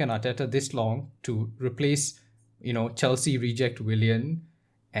it's taken Arteta this long to replace, Chelsea reject Willian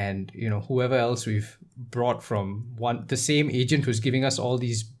and, whoever else we've brought from the same agent who's giving us all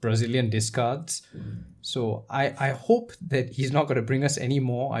these Brazilian discards. So I hope that he's not going to bring us any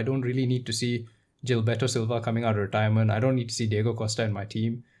more. I don't really need to see Gilberto Silva coming out of retirement. I don't need to see Diego Costa in my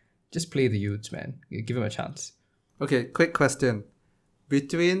team. Just play the youths, man. Give him a chance. Okay, quick question.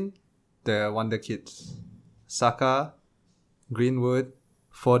 Between the Wonder Kids, Saka, Greenwood,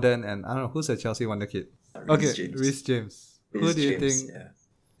 Foden, and I don't know, who's the Chelsea Wonder Kid? Reece James. Who do you think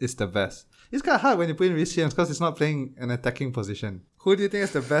is the best? It's kind of hard when you put in Reece James because he's not playing an attacking position. Who do you think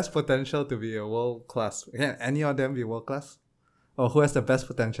has the best potential to be a world class? Can any of them be world class? Or who has the best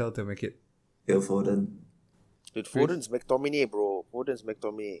potential to make it? Phil Foden. Dude, Foden's McTominay, bro. Foden's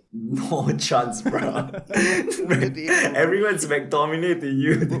McTominay. No chance, bro. Everyone's McTominay to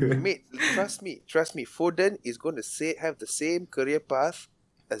you, dude. Mate, trust me. Foden is going to have the same career path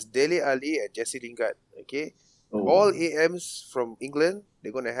as Dele Alli and Jesse Lingard. Okay, all AMs from England,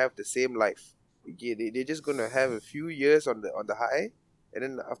 they're going to have the same life. Okay, they're just going to have a few years on the high, and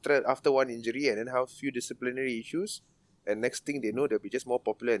then after one injury, and then have a few disciplinary issues. And next thing they know, they'll be just more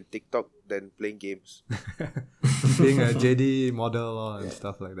popular in TikTok than playing games. Being a JD model and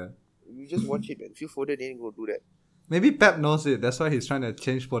stuff like that. You just watch it, man. Phil Foden ain't gonna do that. Maybe Pep knows it. That's why he's trying to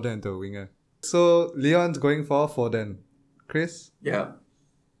change Foden into a winger. So Leon's going for Foden. Chris? Yeah.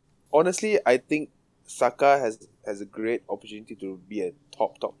 Honestly, I think Saka has a great opportunity to be a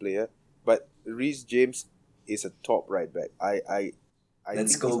top player, but Reece James is a top right back. I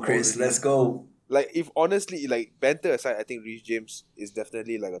Let's think go, he's Chris. already- Let's go. Like, if honestly, like, banter aside, I think Reece James is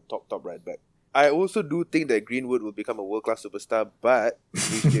definitely like a top right back. I also do think that Greenwood will become a world-class superstar, but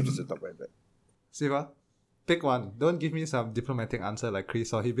Reece James is a top right back. Siva? Pick one. Don't give me some diplomatic answer like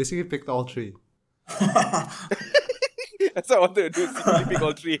Chris, or he basically picked all three. That's what I wanted to do, simply pick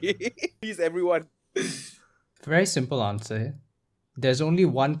all three. Please, everyone. Very simple answer. There's only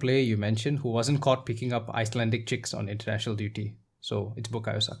one player you mentioned who wasn't caught picking up Icelandic chicks on international duty. So it's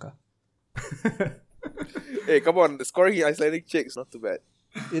Bukayo Saka. Hey, come on, scoring Icelandic chicks, not too bad.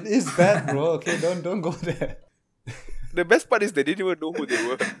 It is bad, bro. Okay, don't go there. The best part is they didn't even know who they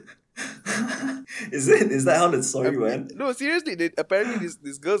were. Is that how the story went? No, seriously, apparently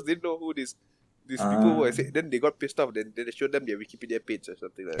these girls didn't know who these people were. Then they got pissed off. Then they showed them their Wikipedia page or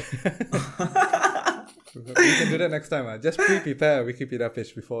something like that. We can do that next time. Just prepare a Wikipedia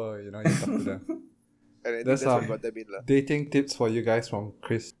page before you talk to them. And I think That's that's what got them in. Dating tips for you guys from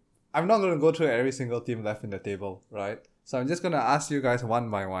Chris. I'm not going to go through every single team left in the table, right? So I'm just going to ask you guys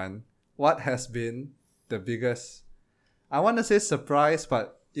one by one, what has been the biggest, I want to say surprise,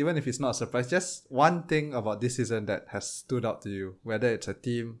 but even if it's not a surprise, just one thing about this season that has stood out to you, whether it's a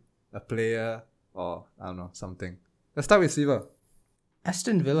team, a player, or I don't know, something. Let's start with Siva.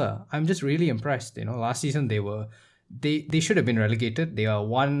 Aston Villa, I'm just really impressed. Last season they should have been relegated. They are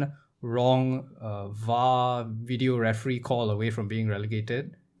one wrong VAR video referee call away from being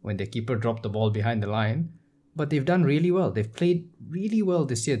relegated when their keeper dropped the ball behind the line. But they've done really well. They've played really well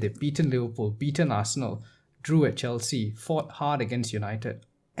this year. They've beaten Liverpool, beaten Arsenal, drew at Chelsea, fought hard against United.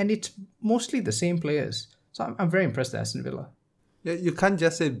 And it's mostly the same players. So I'm very impressed with Aston Villa. Yeah, you can't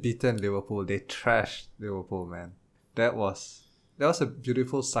just say beaten Liverpool. They trashed Liverpool, man. That was a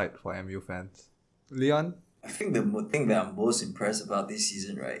beautiful sight for MU fans. Leon? I think the thing that I'm most impressed about this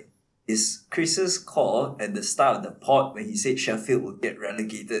season, right, is Chris's call at the start of the pod when he said Sheffield would get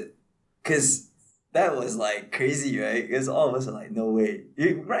relegated. Because that was like crazy, right? Because all of us are like, no way.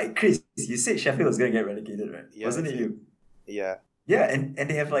 Right, Chris, you said Sheffield was going to get relegated, right? Yeah, Wasn't it you? Yeah. Yeah, and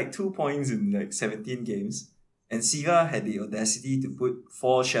they have like 2 points in like 17 games. And Siva had the audacity to put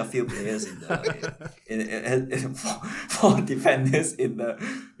 4 Sheffield players in the four defenders in the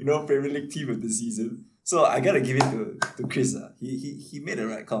Premier League team of the season. So I gotta give it to Chris. He made the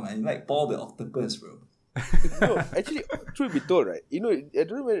right call, man. He like Paul the Octopus, bro. No, actually, truth be told, right? I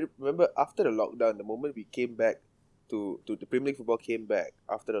don't even remember after the lockdown, the moment we came back to the Premier League football came back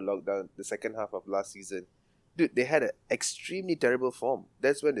after the lockdown, the second half of last season. Dude, they had an extremely terrible form.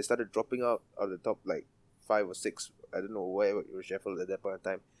 That's when they started dropping out of the top like 5 or 6. I don't know where it was Sheffield at that point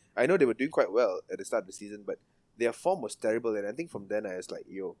in time. I know they were doing quite well at the start of the season, but their form was terrible, and I think from then I was like,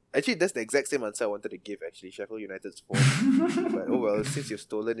 yo. Actually, that's the exact same answer I wanted to give, actually, Sheffield United's form. But oh well, since you've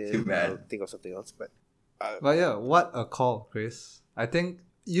stolen it, Too bad. I'll think of something else. But But yeah, what a call, Chris. I think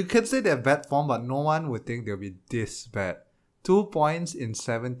you could say they're bad form, but no one would think they'll be this bad. 2 points in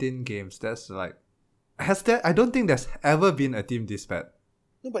 17 games. That's like... I don't think there's ever been a team this bad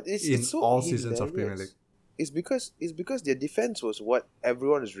no, but it's in so all seasons of Premier hilarious. League. It's because their defense was what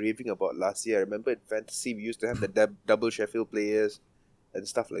everyone was raving about last year. I remember in fantasy we used to have the double Sheffield players and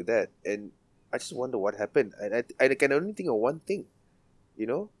stuff like that, and I just wonder what happened. And I can only think of one thing,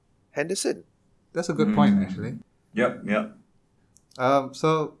 Henderson. That's a good point, actually. Yep.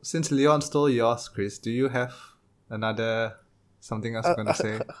 So since Leon stole yours, Chris, do you have another something else you're gonna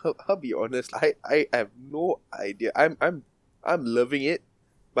say? I'll be honest. I have no idea. I'm loving it,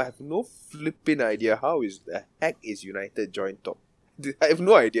 but I have no flipping idea how the heck is United joined top. I have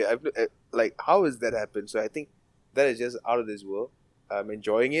no idea. How has that happened? So I think that is just out of this world. I'm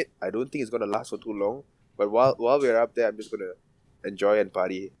enjoying it. I don't think it's gonna last for too long. But while we're up there, I'm just gonna enjoy and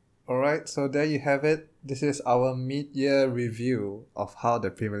party. Alright, so there you have it. This is our mid-year review of how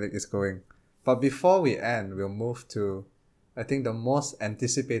the Premier League is going. But before we end, we'll move to, I think, the most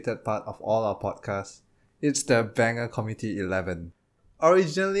anticipated part of all our podcasts. It's the Banger Committee 11.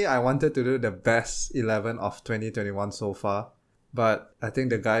 Originally, I wanted to do the best 11 of 2021 so far, but I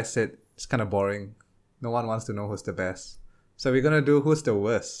think the guys said it's kind of boring. No one wants to know who's the best. So we're going to do who's the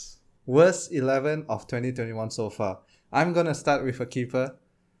worst. Worst 11 of 2021 so far. I'm going to start with a keeper.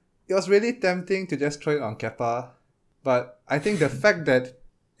 It was really tempting to just throw it on Kepa, but I think the fact that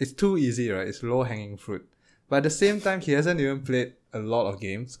it's too easy, right? It's low-hanging fruit. But at the same time, he hasn't even played a lot of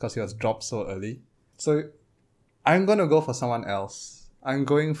games because he was dropped so early. So I'm going to go for someone else. I'm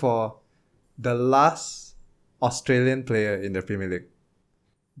going for the last Australian player in the Premier League.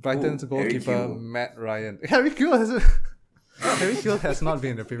 Brighton's goalkeeper, Harry Kewell. Matt Ryan. Harry Kewell has not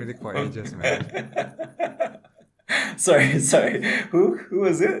been in the Premier League for ages, man. Sorry. Who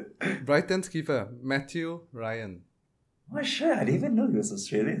was it? Brighton's keeper, Matthew Ryan. Oh shit, I didn't even know he was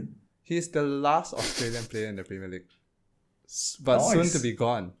Australian. He's the last Australian player in the Premier League. But soon Nice. to be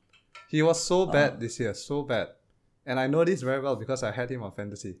gone. He was so bad this year, so bad. And I know this very well because I had him on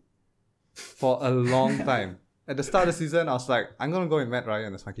fantasy for a long time. At the start of the season, I was like, I'm going to go with Matt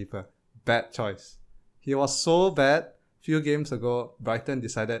Ryan as my keeper. Bad choice. He was so bad. Few games ago, Brighton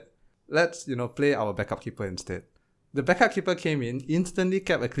decided, let's, play our backup keeper instead. The backup keeper came in, instantly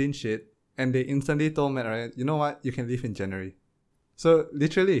kept a clean sheet, and they instantly told Matt Ryan, you know what, you can leave in January. So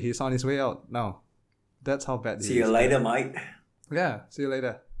literally, he's on his way out now. That's how bad he is. See you later, Mike. Yeah, see you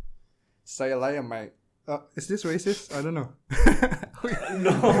later. Say you later, mate. Is this racist? I don't know.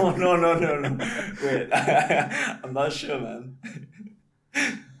 No. Wait, I'm not sure, man.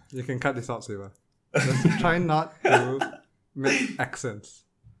 You can cut this out, Siva. Let's try not to make accents.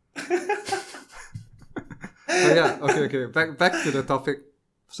 So yeah, okay. Back to the topic.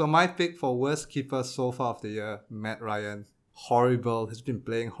 So my pick for worst keeper so far of the year, Matt Ryan. Horrible. He's been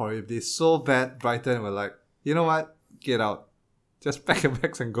playing horribly. So bad, Brighton were like, you know what? Get out. Just pack your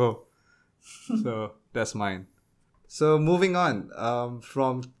bags and go. So that's mine. So moving on.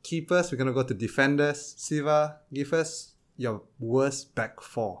 From keepers, we're going to go to defenders. Siva, give us your worst back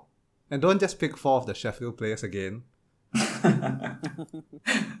four. And don't just pick four of the Sheffield players again.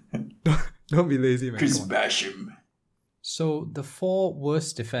 Don't be lazy, man. Chris Come on. Basham. So the 4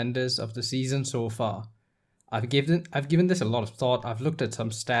 worst defenders of the season so far. I've given this a lot of thought. I've looked at some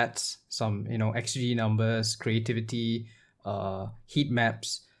stats, some XG numbers, creativity, heat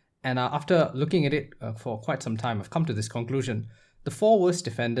maps, and after looking at it for quite some time, I've come to this conclusion: the 4 worst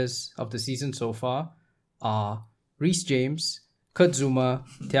defenders of the season so far are Reece James, Kurt Zouma,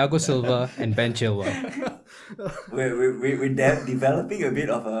 Thiago Silva, and Ben Chilwell. We're developing a bit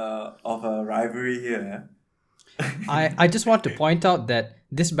of a rivalry here. I just want to point out that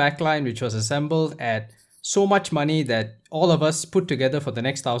this backline, which was assembled at so much money that all of us put together for the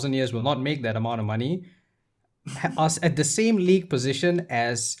next 1,000 years will not make that amount of money, us at the same league position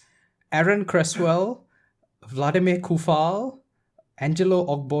as Aaron Cresswell, Vladimir Kufal, Angelo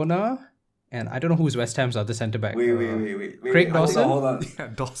Ogbonna, and I don't know who's West Ham's other centre back. Wait. Craig I think- Dawson? Hold on. Yeah,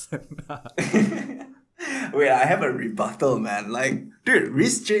 Dawson. Wait, I have a rebuttal, man. Like, dude,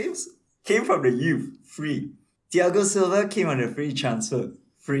 Reece James came from the youth, free. Thiago Silva came on a free transfer,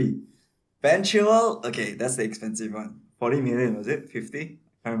 free. Ben Chilwell, okay, that's the expensive one. 40 million, was it? 50? I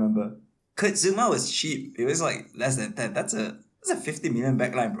can't remember. Kurt Zouma was cheap. It was like less than 10. That's a 50 million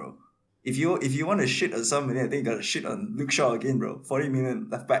backline, bro. If you want to shit on somebody, I think you gotta shit on Luke Shaw again, bro. 40 million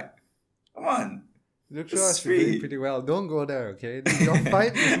left back. Come on. Luke It's Shaw is free. doing pretty well. Don't go there, okay? Your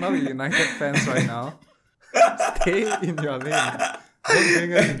fight is not with United fans right now. Stay in your lane. Don't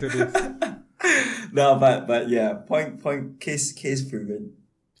bring us into this. No, but yeah, point case proven.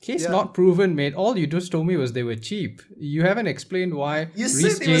 Case Yeah. not proven, mate. All you just told me was they were cheap. You haven't explained why You Reece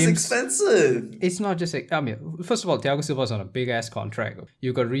said it was James. expensive. It's not just first of all, Thiago Silva's on a big ass contract.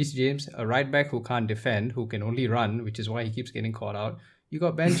 You got Reece James, a right back who can't defend, who can only run, which is why he keeps getting caught out. You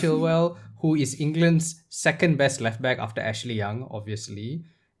got Ben Chilwell, who is England's second best left back after Ashley Young, obviously.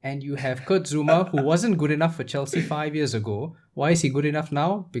 And you have Kurt Zouma, who wasn't good enough for Chelsea 5 years ago. Why is he good enough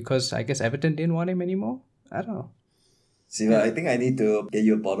now? Because I guess Everton didn't want him anymore? I don't know. Siva, I think I need to get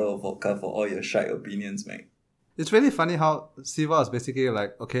you a bottle of vodka for all your shite opinions, mate. It's really funny how Siva was basically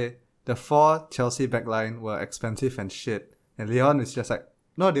like, okay, the 4 Chelsea backline were expensive and shit. And Leon is just like,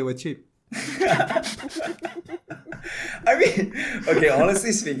 no, they were cheap. I mean, okay,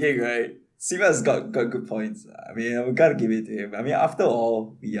 honestly speaking, right? Siva's got good points. I mean, we gotta give it to him. I mean, after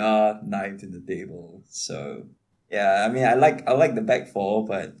all, we are ninth in the table. So, yeah, I mean, I like the back 4,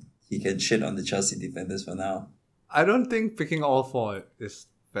 but he can shit on the Chelsea defenders for now. I don't think picking all 4 is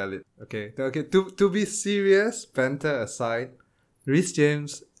valid. Okay, to be serious, banter aside, Reece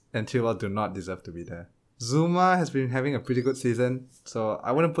James and Chilwell do not deserve to be there. Zuma has been having a pretty good season, so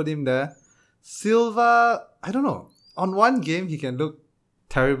I wouldn't put him there. Silva, I don't know. On one game, he can look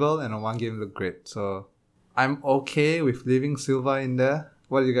terrible, and on one game, look great. So I'm okay with leaving Silva in there.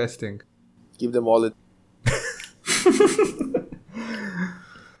 What do you guys think? Give them all a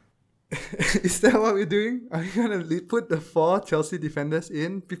Is that what we're doing? Are you going to put the 4 Chelsea defenders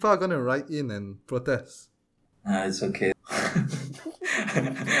in? People are going to write in and protest. It's okay. I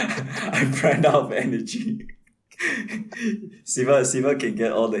ran out of energy. Siva can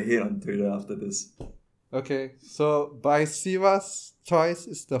get all the hate on Twitter after this. Okay, so by Siva's choice,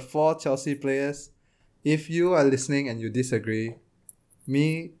 it's the 4 Chelsea players. If you are listening and you disagree,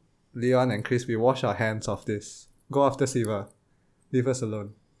 me, Leon, and Chris, we wash our hands of this. Go after Siva. Leave us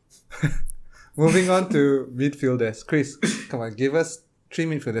alone. Moving on to midfielders. Chris, come on, give us 3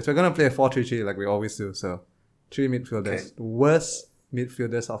 midfielders. We're going to play a 4-3-3 like we always do. So, 3 midfielders. Okay. The worst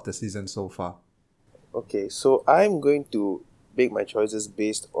midfielders of the season so far. Okay, so I'm going to make my choices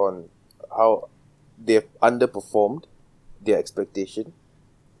based on how they've underperformed their expectation.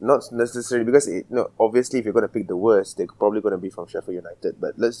 Not necessarily because obviously if you're going to pick the worst, they're probably going to be from Sheffield United.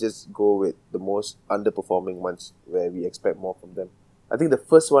 But let's just go with the most underperforming ones where we expect more from them. I think the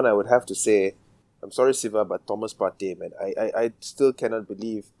first one I would have to say, I'm sorry Siva, but Thomas Partey, man. I still cannot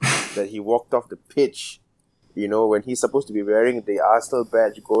believe that he walked off the pitch, when he's supposed to be wearing the Arsenal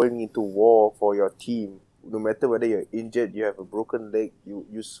badge, going into war for your team. No matter whether you're injured, you have a broken leg,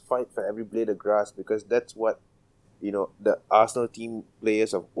 you fight for every blade of grass, because that's what the Arsenal team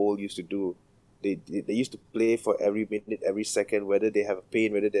players of old used to do. They used to play for every minute, every second, whether they have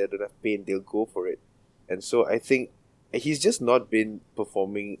pain, whether they don't have pain, they'll go for it. And so I think he's just not been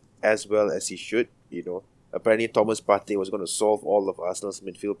performing as well as he should. Apparently Thomas Partey was going to solve all of Arsenal's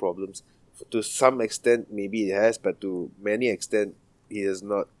midfield problems. To some extent, maybe it has, but to many extent, he has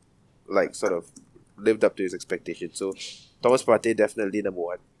not sort of lived up to his expectations. So Thomas Partey definitely number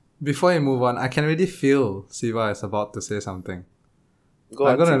 1. Before you move on, I can already feel Siva is about to say something.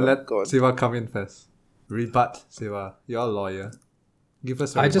 I'm going to let Siva come in first. Rebut, Siva. You're a lawyer. Give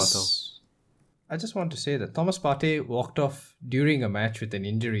us a rebuttal. I just want to say that Thomas Partey walked off during a match with an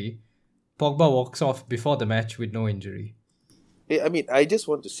injury. Pogba walks off before the match with no injury. I mean, I just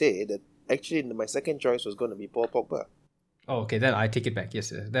want to say that actually my second choice was going to be Paul Pogba. Oh, okay, then I take it back. Yes,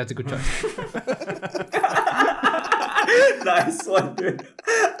 sir. That's a good choice. Nice one, dude.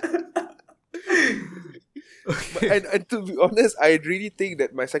 And to be honest, I really think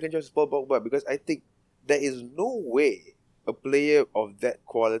that my second choice is Paul Pogba, because I think there is no way a player of that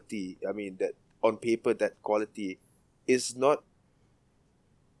quality, that on paper that quality, is not,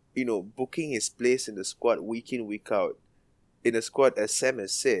 booking his place in the squad week in, week out. In a squad, as Sam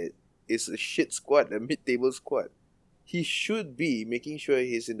has said, is a shit squad, a mid-table squad. He should be making sure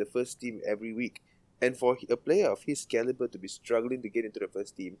he's in the first team every week. And for a player of his caliber to be struggling to get into the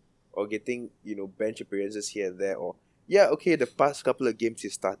first team, or getting, bench appearances here and there, or, the past couple of games he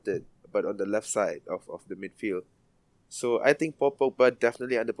started, but on the left side of the midfield. So I think Paul Pogba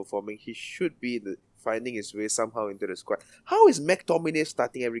definitely underperforming. He should be finding his way somehow into the squad. How is McTominay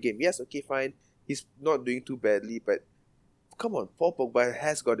starting every game? Yes, okay, fine. He's not doing too badly, but come on, Paul Pogba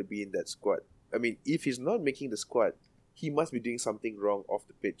has got to be in that squad. If he's not making the squad, he must be doing something wrong off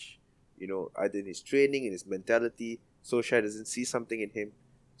the pitch. Either in his training, in his mentality, Solskjaer doesn't see something in him.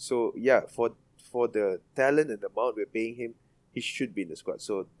 So, for the talent and the amount we're paying him, he should be in the squad.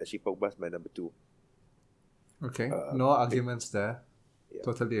 So, actually, Pogba's my number 2. Okay, no arguments there. Yeah.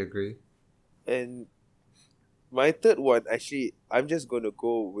 Totally agree. And my third one, actually, I'm just going to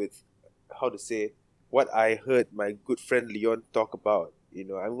go with, what I heard my good friend Leon talk about. I'm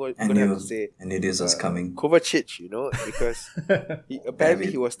going to have to say... I knew this was coming. Kovacic, because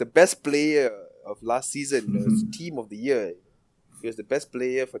apparently he was the best player of last season, was team of the year. He was the best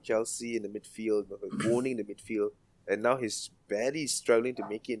player for Chelsea in the midfield, owning the midfield, and now he's barely struggling to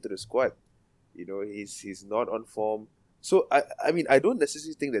make it into the squad. He's not on form. So I don't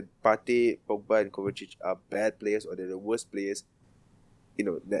necessarily think that Partey, Pogba, and Kovacic are bad players or they're the worst players,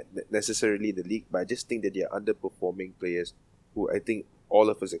 necessarily in the league. But I just think that they are underperforming players who I think all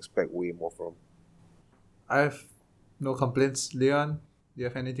of us expect way more from. I have no complaints. Leon, do you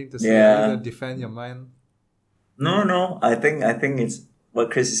have anything to say? Yeah. Are you gonna defend your mind? No. I think it's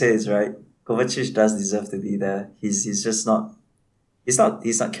what Chris said is right. Kovacic does deserve to be there. He's just not. He's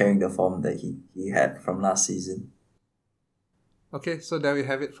not carrying the form that he had from last season. Okay, so there we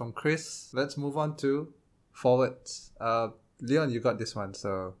have it from Chris. Let's move on to forwards. Leon, you got this one,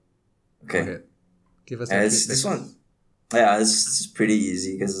 so Okay. go ahead. Give us This one. Yeah, it's pretty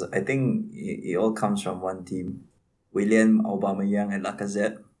easy because I think it all comes from one team. William, Aubameyang, and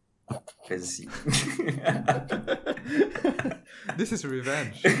Lacazette. Because This is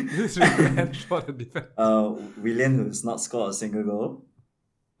revenge. This is revenge for the defense. William, who's not scored a single goal.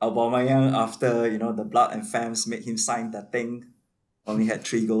 Aubameyang, after the blood and fams made him sign that thing, only had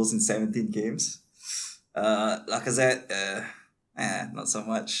 3 goals in 17 games. Lacazette, not so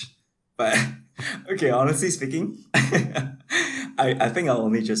much. But okay, honestly speaking, I think I'll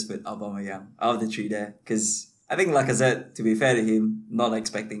only just put Aubameyang out of the 3 there, because I think Lacazette, to be fair to him, not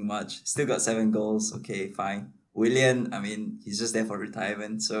expecting much. Still got 7 goals. Okay, fine. Willian, he's just there for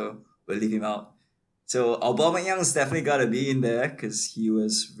retirement, so we'll leave him out. So Aubameyang's definitely got to be in there because he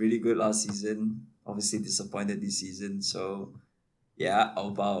was really good last season. Obviously disappointed this season. So yeah,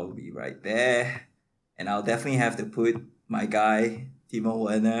 Auba will be right there. And I'll definitely have to put my guy, Timo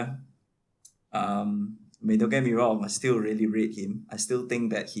Werner. I mean, don't get me wrong, I still really rate him. I still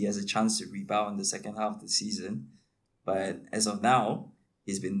think that he has a chance to rebound in the second half of the season. But as of now,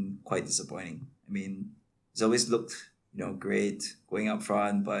 he's been quite disappointing. I mean, he's always looked, great going up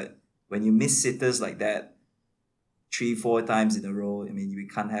front, but when you miss sitters like that 3-4 times in a row, I mean, we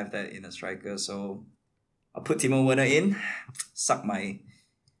can't have that in a striker. So I'll put Timo Werner in, suck my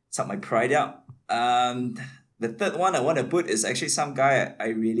pride out. The third one I want to put is actually some guy I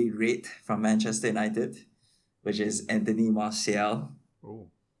really rate from Manchester United, which is Anthony Martial. Oh.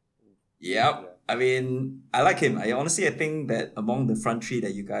 Yep. I mean, I like him. I think that among the front three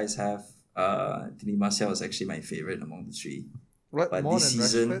that you guys have, Anthony Martial is actually my favorite among the three. What, But more this than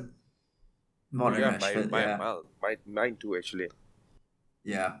season, Rashford? more than Yeah, Rashford, mine too, actually.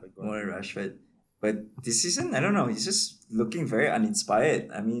 yeah, My God. more than Rashford. But this season, I don't know. He's just looking very uninspired.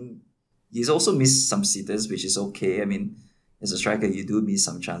 I mean, he's also missed some sitters, which is okay. I mean, as a striker, you do miss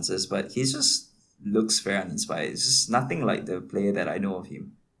some chances, but he just looks very uninspired. It's just nothing like the player that I know of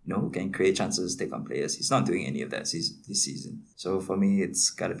him. Who can create chances, take on players. He's not doing any of that this season. So for me, it's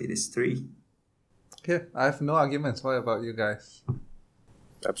gotta be this three. Okay, I have no arguments. What about you guys?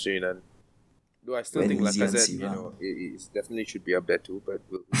 Absolutely none. Though I still Went think easy on Lacazette, Siva. it definitely should be up there too, but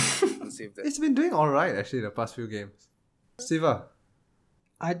we'll save that. It's been doing alright actually the past few games. Siva.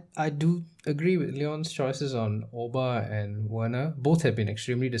 I do agree with Leon's choices on Oba and Werner. Both have been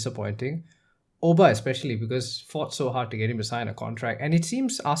extremely disappointing. Oba especially because fought so hard to get him to sign a contract. And it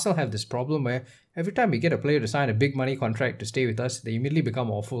seems Arsenal have this problem where every time we get a player to sign a big money contract to stay with us, they immediately become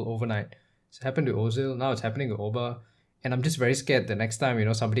awful overnight. It's happened to Ozil, now it's happening to Oba. And I'm just very scared the next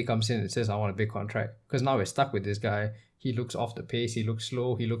time, somebody comes in and says, I want a big contract. Because now we're stuck with this guy. He looks off the pace, he looks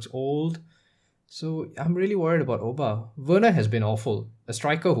slow, he looks old. So I'm really worried about Oba. Werner has been awful. A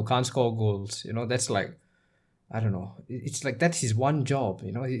striker who can't score goals. That's like, I don't know. It's like that's his one job.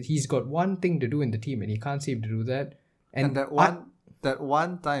 He's got one thing to do in the team and he can't seem to do that. And that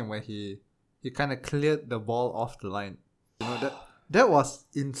one time where he kind of cleared the ball off the line. That was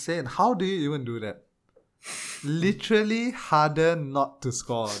insane. How do you even do that? Literally harder not to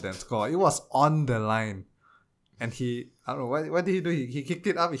score than score. It was on the line. And I don't know, what did he do? He kicked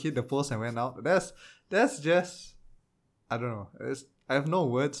it up, he hit the post and went out. That's just, I don't know. I have no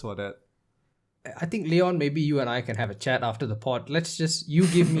words for that. I think, Leon, maybe you and I can have a chat after the pod. You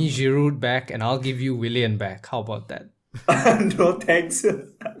give me Giroud back and I'll give you Willian back. How about that? No thanks.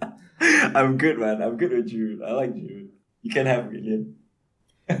 I'm good, man. I'm good with Jude. I like Jude. You can have William.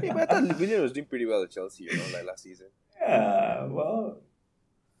 Hey, but I thought Willian was doing pretty well at Chelsea, like last season. Yeah, well,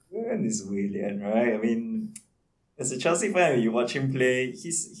 when is William, right? I mean, as a Chelsea fan, when you watch him play,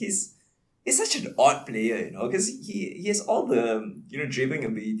 he's such an odd player, because he has all the dribbling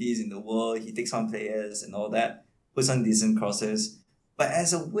abilities in the world. He takes on players and all that, puts on decent crosses. But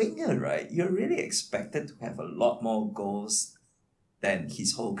as a winger, right, you're really expected to have a lot more goals than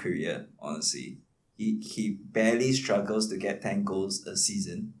his whole career. Honestly, he barely struggles to get 10 goals a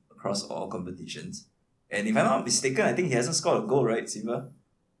season across all competitions. And if I'm not mistaken, I think he hasn't scored a goal, right, Siva,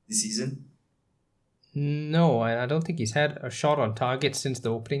 this season. No, I don't think he's had a shot on target since the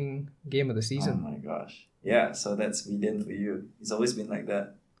opening game of the Oh season. my gosh. Yeah, so that's Willian for you. He's always been like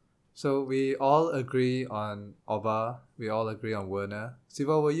that. So we all agree on Oba. We all agree on Werner.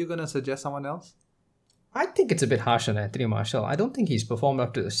 Siva, were you going to suggest someone else? I think it's a bit harsh on Anthony Martial. I don't think he's performed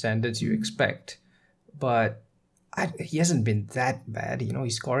up to the standards you expect. But he hasn't been that bad.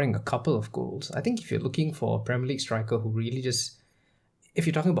 He's scoring a couple of goals. I think if you're looking for a Premier League striker who really if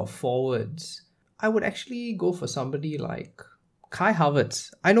you're talking about forwards, I would actually go for somebody like Kai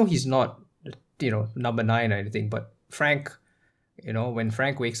Havertz. I know he's not, number 9 or anything, but Frank, when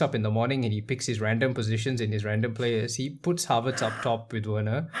Frank wakes up in the morning and he picks his random positions in his random players, he puts Havertz up top with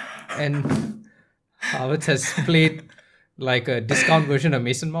Werner. And Havertz has played like a discount version of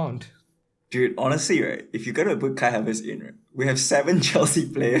Mason Mount. Dude, honestly, right, if you're gonna put Kai Havertz in, right, we have 7 Chelsea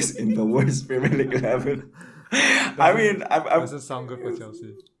players in the worst Premier League 11. I mean, I'm Doesn't sound good for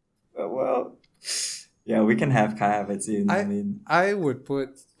Chelsea. well, yeah, we can have Kai Havertz in. I would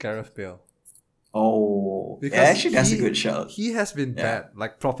put Gareth Bale. Oh, Because yeah, actually, that's a good shout. He has been Yeah. bad,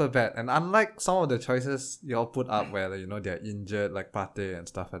 like proper bad. And unlike some of the choices y'all put up where, they're injured, like Partey and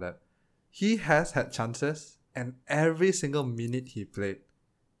stuff like that, he has had chances and every single minute he played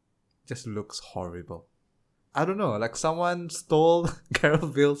just looks horrible. I don't know, like someone stole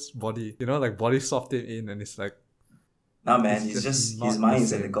Gareth Bale's body, like body soft him in and it's like, Nah, man, It's he's just just not his the mind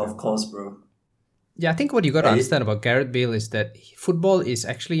is at same, the golf man. course, bro. Yeah, I think what you got to Yeah, understand about Gareth Bale is that football is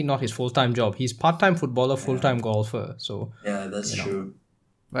actually not his full-time job. He's part-time footballer, full-time golfer. So, Yeah, that's you know. true.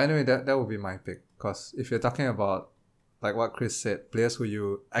 But anyway, that would be my pick. Because if you're talking about, like what Chris said, players who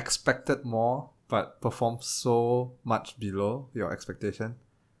you expected more but performed so much below your expectation,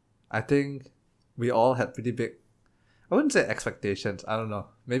 I think we all had pretty big, I wouldn't say expectations, I don't know,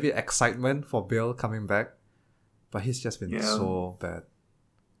 maybe excitement for Bale coming back. But he's just been Yeah. so bad.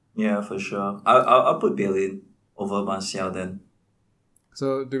 Yeah, for sure. I'll put Bale in over Martial then.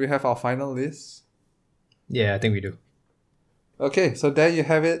 So do we have our final list? Yeah, I think we do. Okay, so there you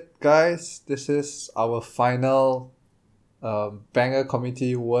have it, guys. This is our final Banger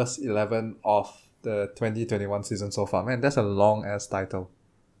Committee Worst 11 of the 2021 season so far. Man, that's a long ass title.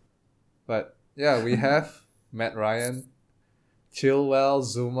 But yeah, we have Matt Ryan, Chilwell,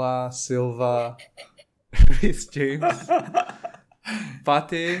 Zuma, Silva, Reece James,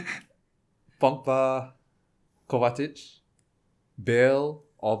 Partey, Pogba, Kovacic, Bale,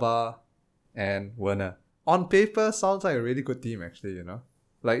 Oba, and Werner. On paper, sounds like a really good team, actually, you know?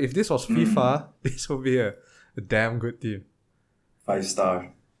 Like, if this was FIFA, this would be a damn good team.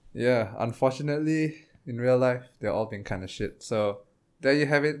 5-star. Yeah, unfortunately, in real life, they're all been kind of shit. So, there you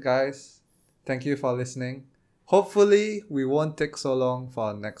have it, guys. Thank you for listening. Hopefully, we won't take so long for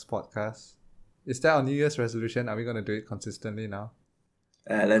our next podcast. Is that our New Year's resolution? Are we going to do it consistently now?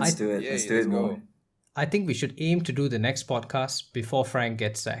 Let's do it. Yeah, Let's do let's it more. go. I think we should aim to do the next podcast before Frank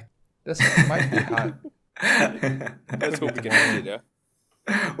gets sacked. That might be hard. Let's hope we can make it,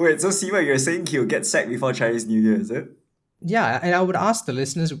 yeah? Wait, so Siva, you're saying he'll get sacked before Chinese New Year, is it? Yeah, and I would ask the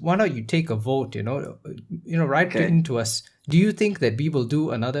listeners, why don't you take a vote, write Okay. into us. Do you think that we will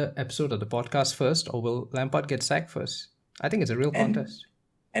do another episode of the podcast first, or will Lampard get sacked first? I think it's a real contest.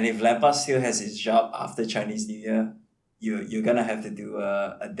 And if Lampard still has his job after Chinese New Year, you're gonna have to do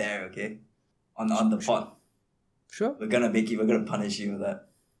a dare, okay? On the pod. Sure. We're gonna punish you with that.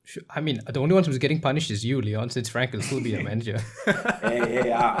 Sure. I mean, the only one who's getting punished is you, Leon, since Frank will still be a manager.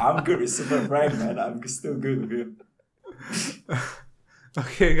 Hey, I'm good with Super Frank, man. I'm still good with him.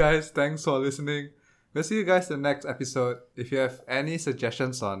 Okay, guys, thanks for listening. We'll see you guys in the next episode. If you have any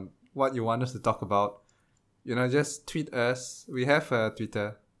suggestions on what you want us to talk about, just tweet us. We have a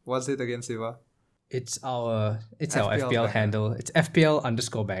Twitter. What's it again, Siva? It's our FPL FPL banger. handle. It's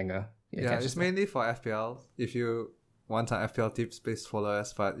FPL_banger. Yeah, catch it's us mainly for FPL. If you want some FPL tips, please follow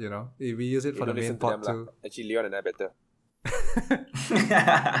us. But, we use it for the Don't main listen to pod them, lah. too. Actually, Leon and I better.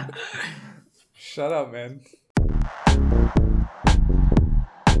 Shut up, man.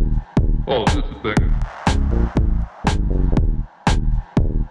 Oh, this is big.